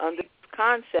together under this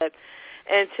concept.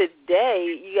 And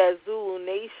today, you got Zulu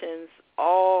nations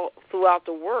all throughout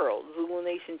the world. Zulu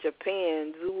Nation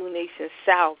Japan, Zulu Nation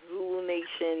South, Zulu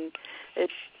Nation,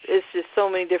 it's just so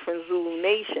many different Zulu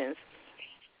nations.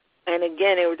 And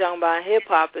again, they were talking about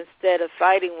hip-hop. Instead of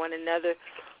fighting one another,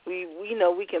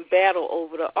 we can battle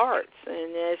over the arts.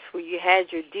 And that's where you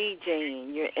had your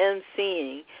DJing, your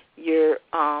MCing, your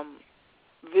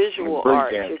visual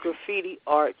art, your graffiti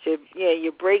art,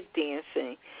 your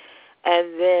breakdancing.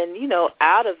 And then,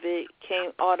 out of it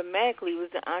came automatically was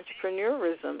the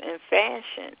entrepreneurism and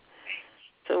fashion.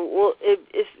 So,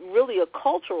 it's really a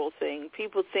cultural thing.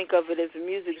 People think of it as a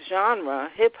music genre.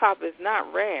 Hip-hop is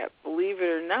not rap. Believe it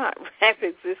or not, rap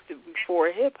existed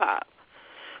before hip-hop.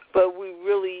 But we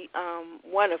really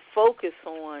want to focus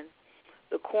on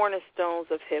the cornerstones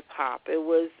of hip-hop. It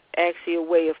was actually a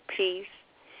way of peace.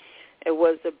 It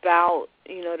was about,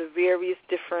 the various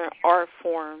different art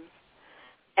forms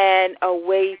and a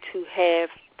way to have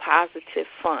positive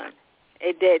fun.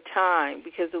 At that time,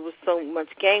 because there was so much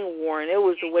gang warring, it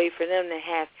was a way for them to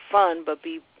have fun but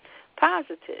be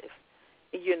positive.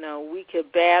 We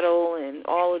could battle and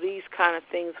all of these kind of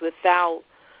things without,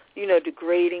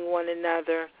 degrading one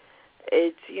another.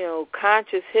 It's,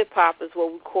 conscious hip-hop is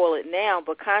what we call it now,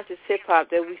 but conscious hip-hop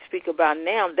that we speak about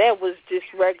now, that was just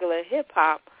regular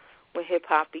hip-hop when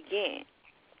hip-hop began,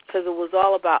 because it was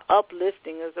all about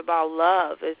uplifting. It's about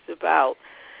love. It's about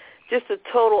just the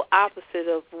total opposite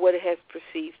of what it has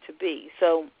perceived to be.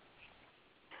 So,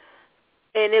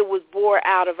 and it was born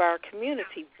out of our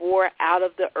community, born out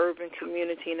of the urban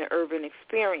community and the urban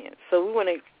experience. So we want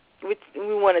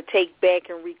to take back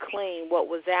and reclaim what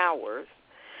was ours,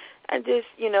 and just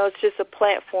it's just a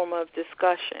platform of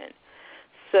discussion.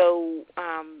 So,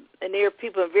 and there are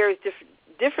people in various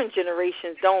different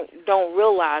generations don't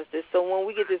realize this. So when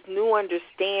we get this new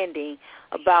understanding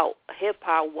about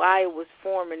hip-hop, why it was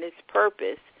formed and its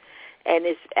purpose, and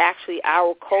it's actually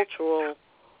our cultural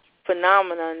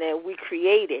phenomenon that we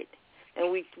created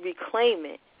and we reclaim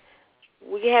it,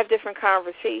 we can have different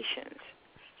conversations.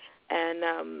 And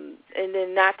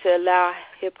then not to allow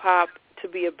hip-hop to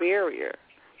be a barrier,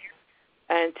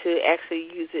 and to actually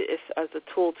use it as a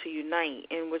tool to unite.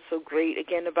 And what's so great,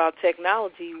 again, about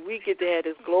technology, we get to have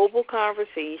this global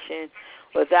conversation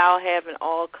without having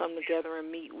all come together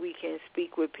and meet. We can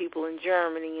speak with people in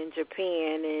Germany and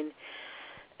Japan and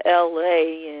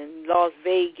L.A. and Las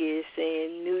Vegas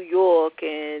and New York,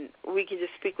 and we can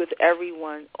just speak with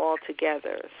everyone all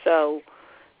together. So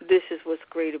this is what's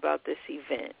great about this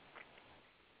event.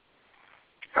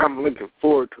 I'm looking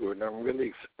forward to it, and I'm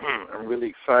really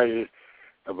excited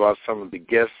about some of the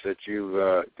guests that you've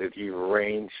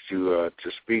arranged to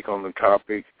speak on the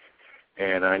topic.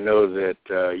 And I know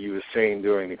that you were saying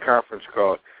during the conference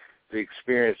call, the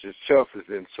experience itself has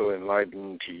been so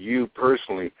enlightening to you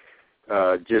personally,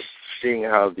 just seeing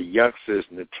how the youngsters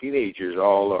and the teenagers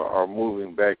all are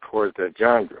moving back towards that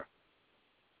genre.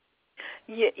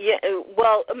 Yeah.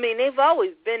 Well, I mean, they've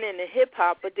always been into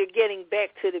hip-hop, but they're getting back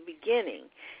to the beginning.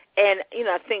 And,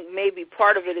 I think maybe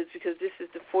part of it is because this is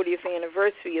the 40th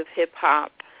anniversary of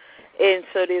hip-hop, and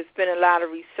so there's been a lot of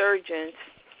resurgence,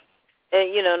 and,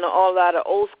 and a lot of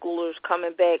old schoolers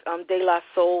coming back. De La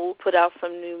Soul put out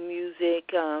some new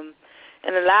music,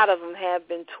 and a lot of them have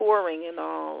been touring and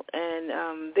all,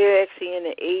 and they're actually in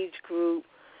the age group,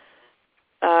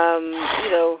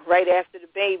 right after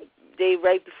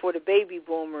right before the baby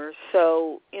boomers.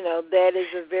 So, that is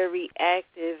a very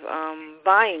active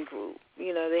buying group.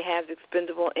 They have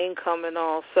expendable income and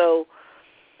all. So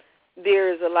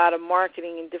there is a lot of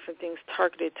marketing and different things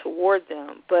targeted toward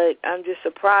them. But I'm just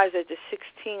surprised that the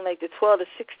 12 to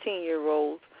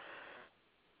 16-year-olds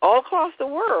all across the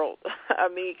world. I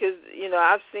mean, because,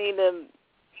 I've seen them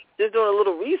just doing a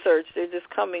little research. They're just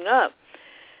coming up.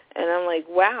 And I'm like,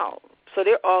 wow. So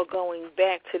they're all going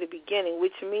back to the beginning,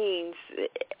 which means,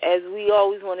 as we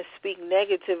always want to speak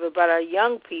negative about our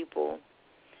young people,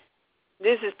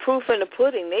 this is proof in the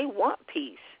pudding. They want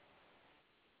peace.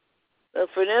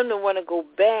 For them to want to go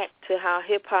back to how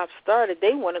hip-hop started,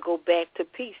 they want to go back to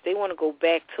peace. They want to go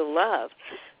back to love.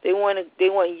 They want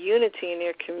unity in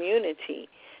their community.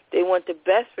 They want the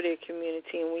best for their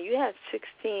community. And when you have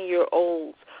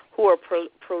 16-year-olds who are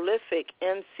prolific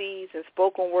MCs and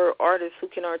spoken word artists who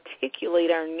can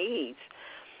articulate our needs,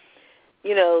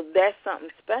 that's something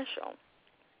special.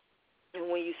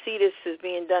 And when you see this is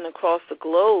being done across the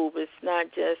globe, it's not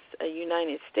just a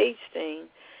United States thing.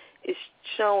 It's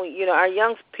showing, our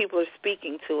young people are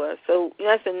speaking to us. So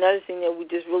that's another thing that we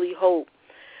just really hope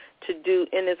to do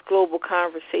in this global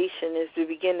conversation is to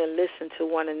begin to listen to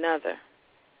one another.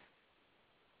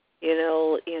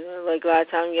 Like a lot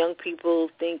of times young people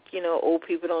think, old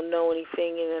people don't know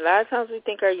anything. And a lot of times we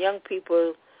think our young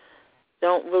people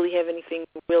don't really have anything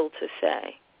real to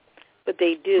say. But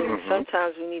they do. Mm-hmm.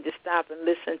 Sometimes we need to stop and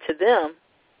listen to them.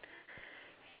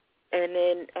 And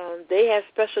then they have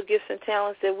special gifts and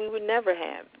talents that we would never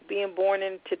have. Being born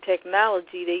into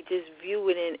technology, they just view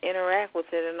it and interact with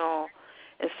it and all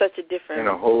in such a different in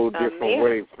a whole different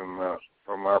way from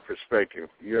our perspective.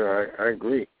 Yeah, I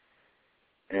agree.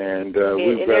 And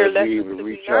we've got to be able to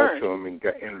reach out to them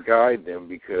and guide them,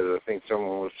 because I think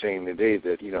someone was saying today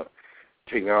that,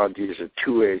 technology is a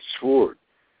two-edged sword.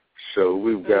 So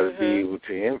we've got to be able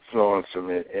to influence them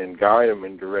and guide them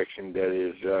in a direction that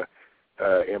is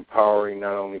empowering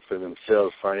not only for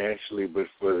themselves financially, but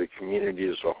for the community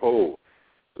as a whole.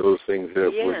 Those things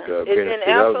that would benefit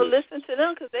and also others. listen to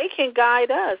them, because they can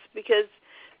guide us, because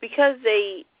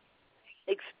they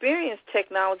experience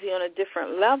technology on a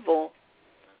different level.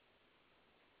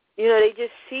 They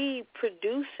just see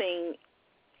producing.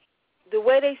 The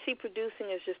way they see producing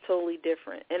is just totally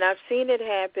different, and I've seen it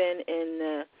happen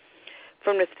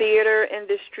from the theater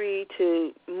industry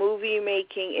to movie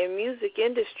making and music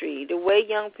industry. The way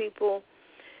young people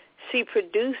see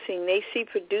producing, they see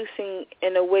producing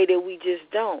in a way that we just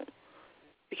don't.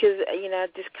 Because, I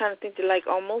just kind of think they're like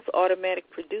almost automatic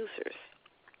producers.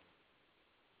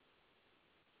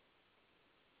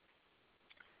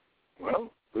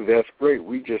 Well, that's great.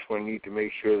 We just need to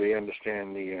make sure they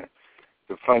understand the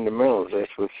fundamentals.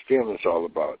 That's what STEM is all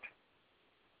about.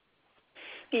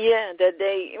 Yeah,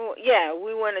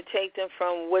 we want to take them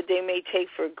from what they may take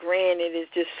for granted is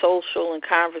just social and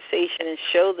conversation, and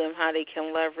show them how they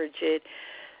can leverage it,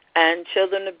 and show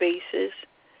them the basis,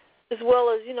 as well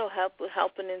as,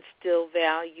 helping instill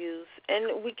values.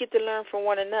 And we get to learn from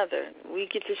one another. We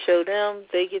get to show them,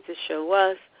 they get to show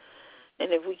us.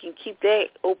 And if we can keep that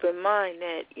open mind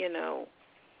that,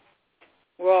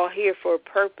 we're all here for a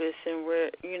purpose, and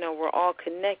we're all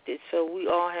connected, so we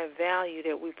all have value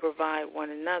that we provide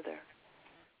one another.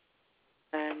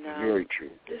 And very true.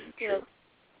 Very true.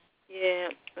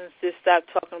 Let's just stop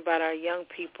talking about our young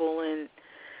people, and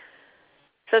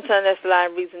sometimes that's a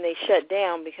lot of reason they shut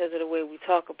down, because of the way we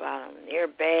talk about them. They're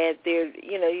bad. They're,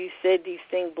 you said these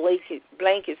things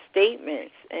blanket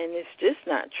statements, and it's just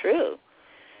not true.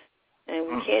 And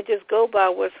we can't just go by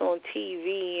what's on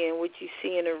TV and what you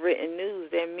see in the written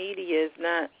news. That media is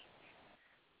not,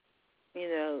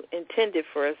 intended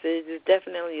for us. It is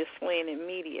definitely a slanted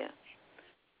media.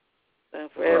 So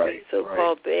for every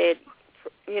so-called bad,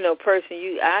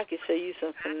 person, I could show you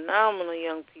some phenomenal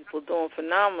young people doing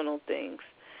phenomenal things.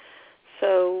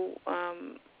 So,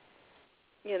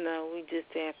 we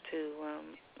just have to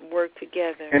work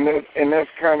together. And that's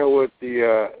kind of what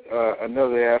the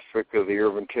another aspect of the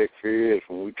Urban Tech Fair is,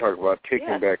 when we talk about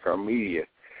taking back our media,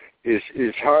 is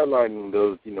highlighting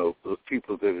those those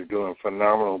people that are doing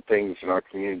phenomenal things in our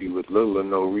community with little or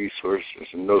no resources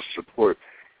and no support,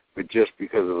 but just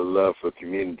because of a love for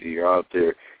community, are out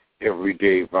there every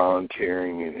day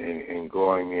volunteering and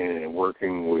going in and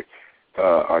working with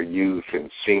our youth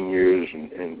and seniors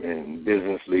and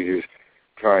business leaders,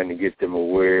 trying to get them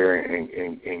aware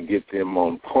and get them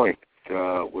on point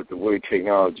with the way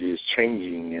technology is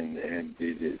changing and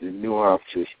the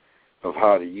nuances of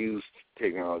how to use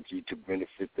technology to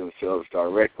benefit themselves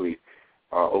directly,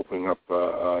 opening up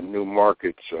new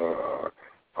markets,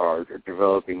 are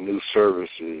developing new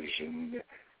services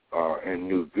and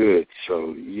new goods.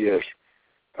 So, yes,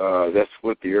 that's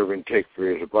what the Urban Tech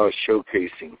Fair is about,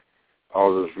 showcasing all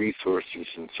those resources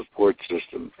and support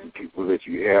systems and people that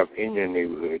you have in your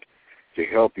neighborhood to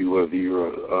help you, whether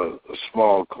you're a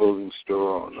small clothing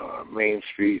store on Main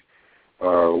Street,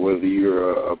 or whether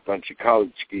you're a bunch of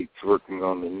college geeks working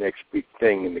on the next big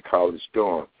thing in the college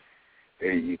dorm.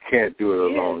 You can't do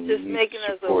it alone. Just making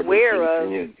us aware of.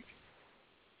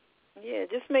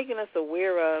 Just making us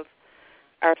aware of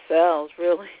ourselves,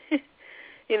 really.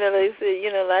 They say,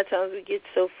 a lot of times we get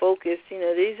so focused,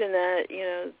 these are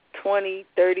not, 20,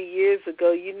 30 years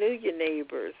ago, you knew your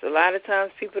neighbors. A lot of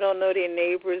times people don't know their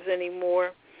neighbors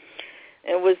anymore.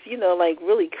 And was, like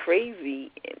really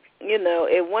crazy.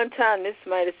 At one time this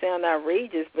might have sounded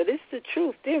outrageous, but it's the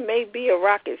truth. There may be a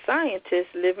rocket scientist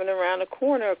living around the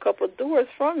corner a couple of doors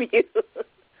from you.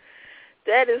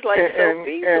 That is so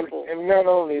feasible. And not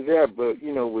only that, but,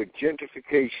 with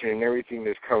gentrification and everything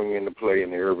that's coming into play in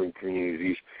the urban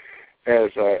communities, as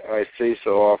I say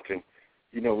so often,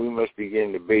 we must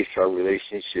begin to base our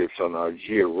relationships on our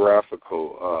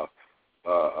geographical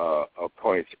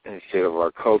points instead of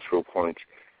our cultural points.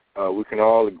 We can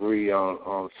all agree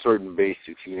on certain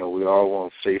basics. We all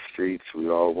want safe streets. We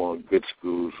all want good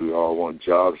schools. We all want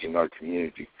jobs in our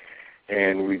community.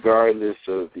 And regardless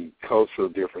of the cultural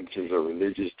differences or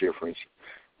religious difference,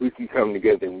 we can come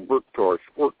together and work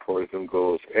towards them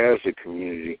goals as a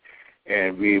community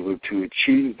and be able to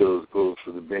achieve those goals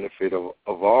for the benefit of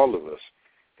all of us,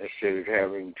 instead of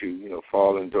having to,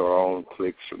 fall into our own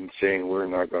cliques and saying we're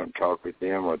not going to talk with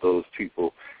them, or those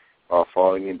people are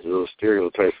falling into those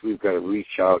stereotypes. We've got to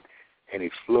reach out and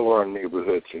explore our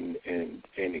neighborhoods and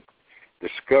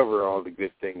discover all the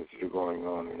good things that are going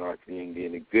on in our community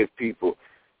and the good people,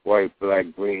 white, black,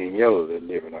 green, and yellow, that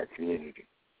live in our community.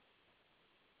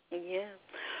 Yeah.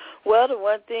 Well, the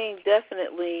one thing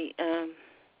definitely,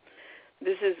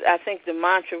 this is, I think, the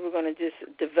mantra we're going to just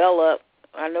develop.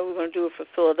 I know we're going to do it for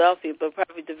Philadelphia, but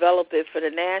probably develop it for the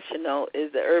national,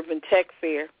 is the Urban Tech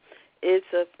Fair. It's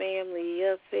a family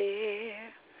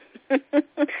affair.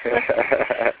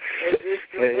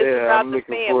 it's I'm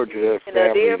looking forward to that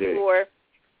family therefore,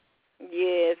 day.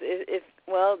 Yes,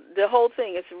 well, the whole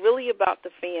thing, it's really about the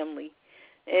family.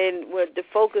 And with the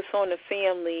focus on the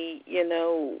family,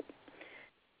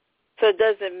 so it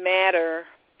doesn't matter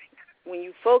when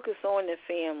you focus on the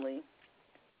family,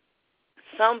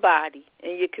 somebody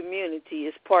in your community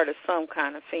is part of some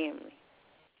kind of family.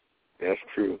 That's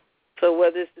true. So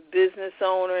whether it's the business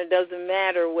owner, it doesn't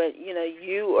matter what,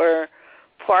 you are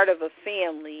part of a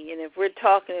family. And if we're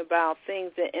talking about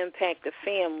things that impact the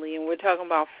family, and we're talking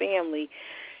about family,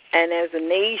 and as a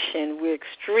nation, we're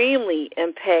extremely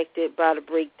impacted by the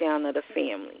breakdown of the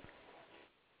family.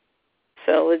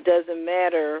 So it doesn't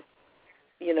matter,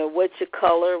 what your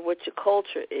color, what your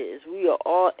culture is. We are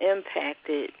all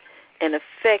impacted and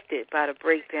affected by the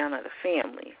breakdown of the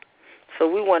family. So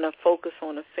we want to focus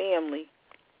on the family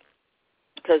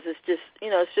because it's just,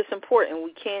 it's just important.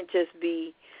 We can't just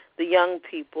be the young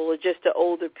people or just the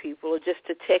older people or just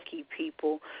the techie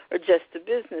people or just the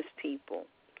business people.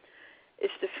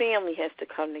 It's the family has to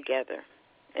come together.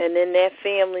 And in that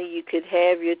family, you could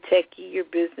have your techie, your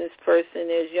business person.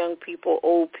 There's young people,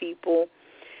 old people.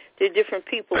 There are different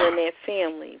people in that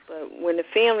family. But when the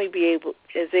family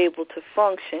is able to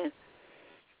function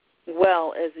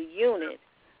well as a unit,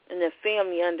 and the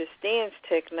family understands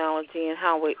technology and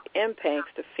how it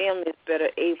impacts, the family is better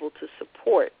able to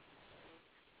support.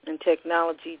 And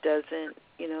technology doesn't,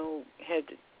 have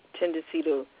the tendency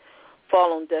to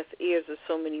fall on deaf ears of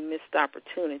so many missed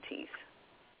opportunities.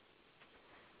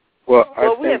 Well,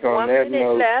 we have 1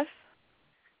 minute left.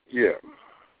 Yeah.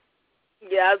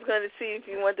 Yeah, I was going to see if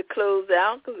you want to close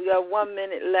out because we got 1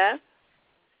 minute left.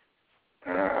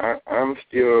 I'm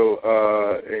still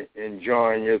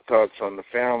enjoying your thoughts on the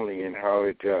family and how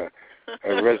it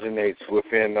resonates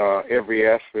within every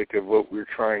aspect of what we're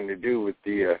trying to do with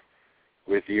the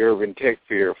Urban Tech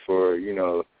Fair for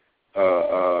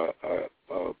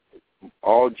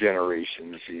all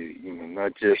generations.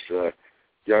 Not just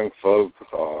young folk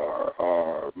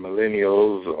or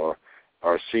millennials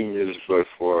or seniors, but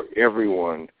for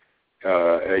everyone,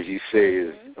 as you say,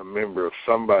 is a member of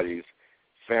somebody's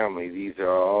family. These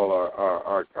are all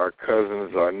our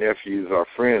cousins, our nephews, our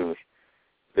friends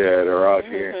that are out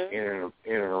here in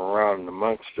and around and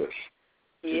amongst us.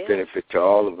 It's a benefit to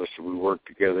all of us. We work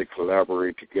together,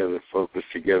 collaborate together, focus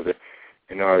together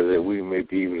in order that we may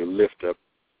be able to lift up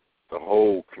the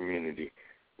whole community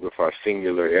with our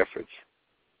singular efforts.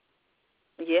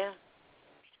 Yeah,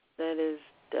 that is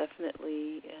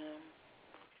definitely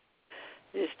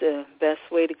just the best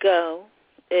way to go.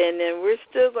 And then we're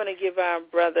still going to give our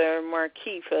brother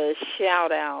Markeith a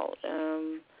shout-out.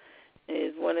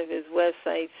 One of his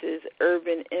websites is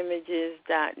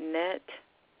urbanimages.net.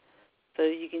 So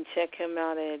you can check him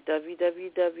out at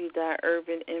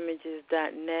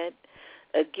www.urbanimages.net.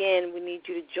 Again, we need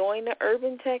you to join the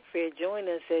Urban Tech Fair. Join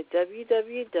us at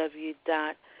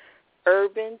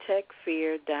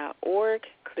www.urbantechfair.org.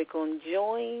 Click on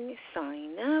Join,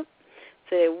 sign up,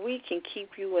 so that we can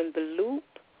keep you in the loop.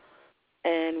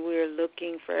 And we're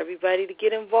looking for everybody to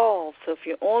get involved. So if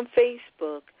you're on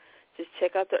Facebook, just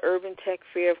check out the Urban Tech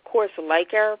Fair. Of course,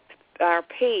 like our our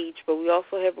page, but we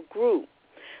also have a group.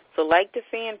 So like the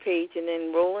fan page and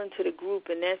then roll into the group,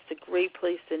 and that's a great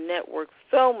place to network.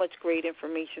 So much great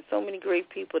information, so many great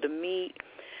people to meet.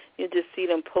 You just see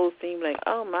them posting, like,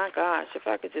 oh, my gosh, if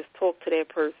I could just talk to that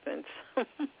person.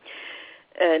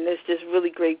 And it's just really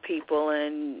great people,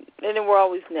 and then we're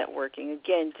always networking.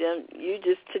 Again, Jim, you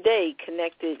just today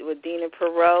connected with Dina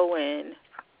Perot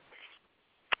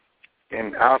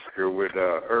and Oscar with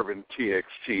Urban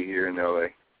TXT here in L.A.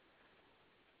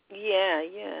 Yeah,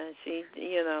 she,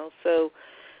 so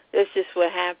that's just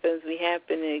what happens. We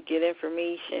happen to get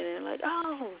information and like,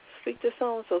 oh, speak to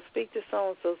so-and-so, speak to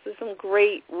so-and-so. So there's some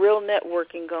great, real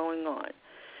networking going on.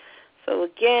 So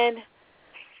again,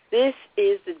 this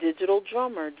is the Digital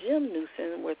Drummer, Jim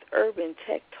Neusom, with Urban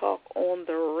Tech Talk on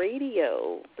the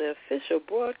radio, the official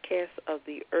broadcast of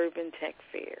the Urban Tech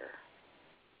Fair.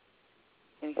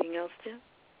 Anything else, Jim?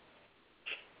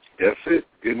 That's it.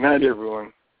 Good night,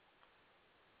 everyone.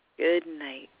 Good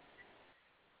night.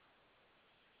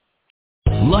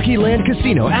 Lucky Land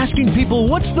Casino, asking people,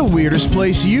 what's the weirdest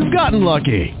place you've gotten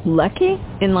lucky? Lucky?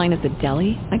 In line at the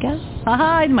deli, I guess?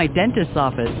 Aha, in my dentist's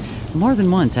office. More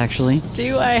than once, actually.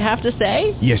 Do I have to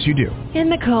say? Yes, you do. In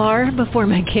the car before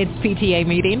my kids' PTA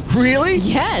meeting. Really?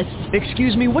 Yes.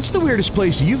 Excuse me, what's the weirdest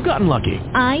place you've gotten lucky?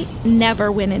 I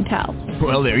never win and tell.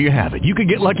 Well, there you have it. You can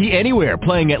get lucky anywhere,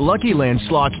 playing at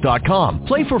LuckyLandSlots.com.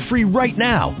 Play for free right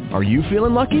now. Are you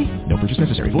feeling lucky? No purchase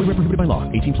necessary. Void where prohibited by law.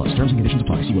 18+. Terms and conditions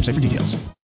apply. See website for details.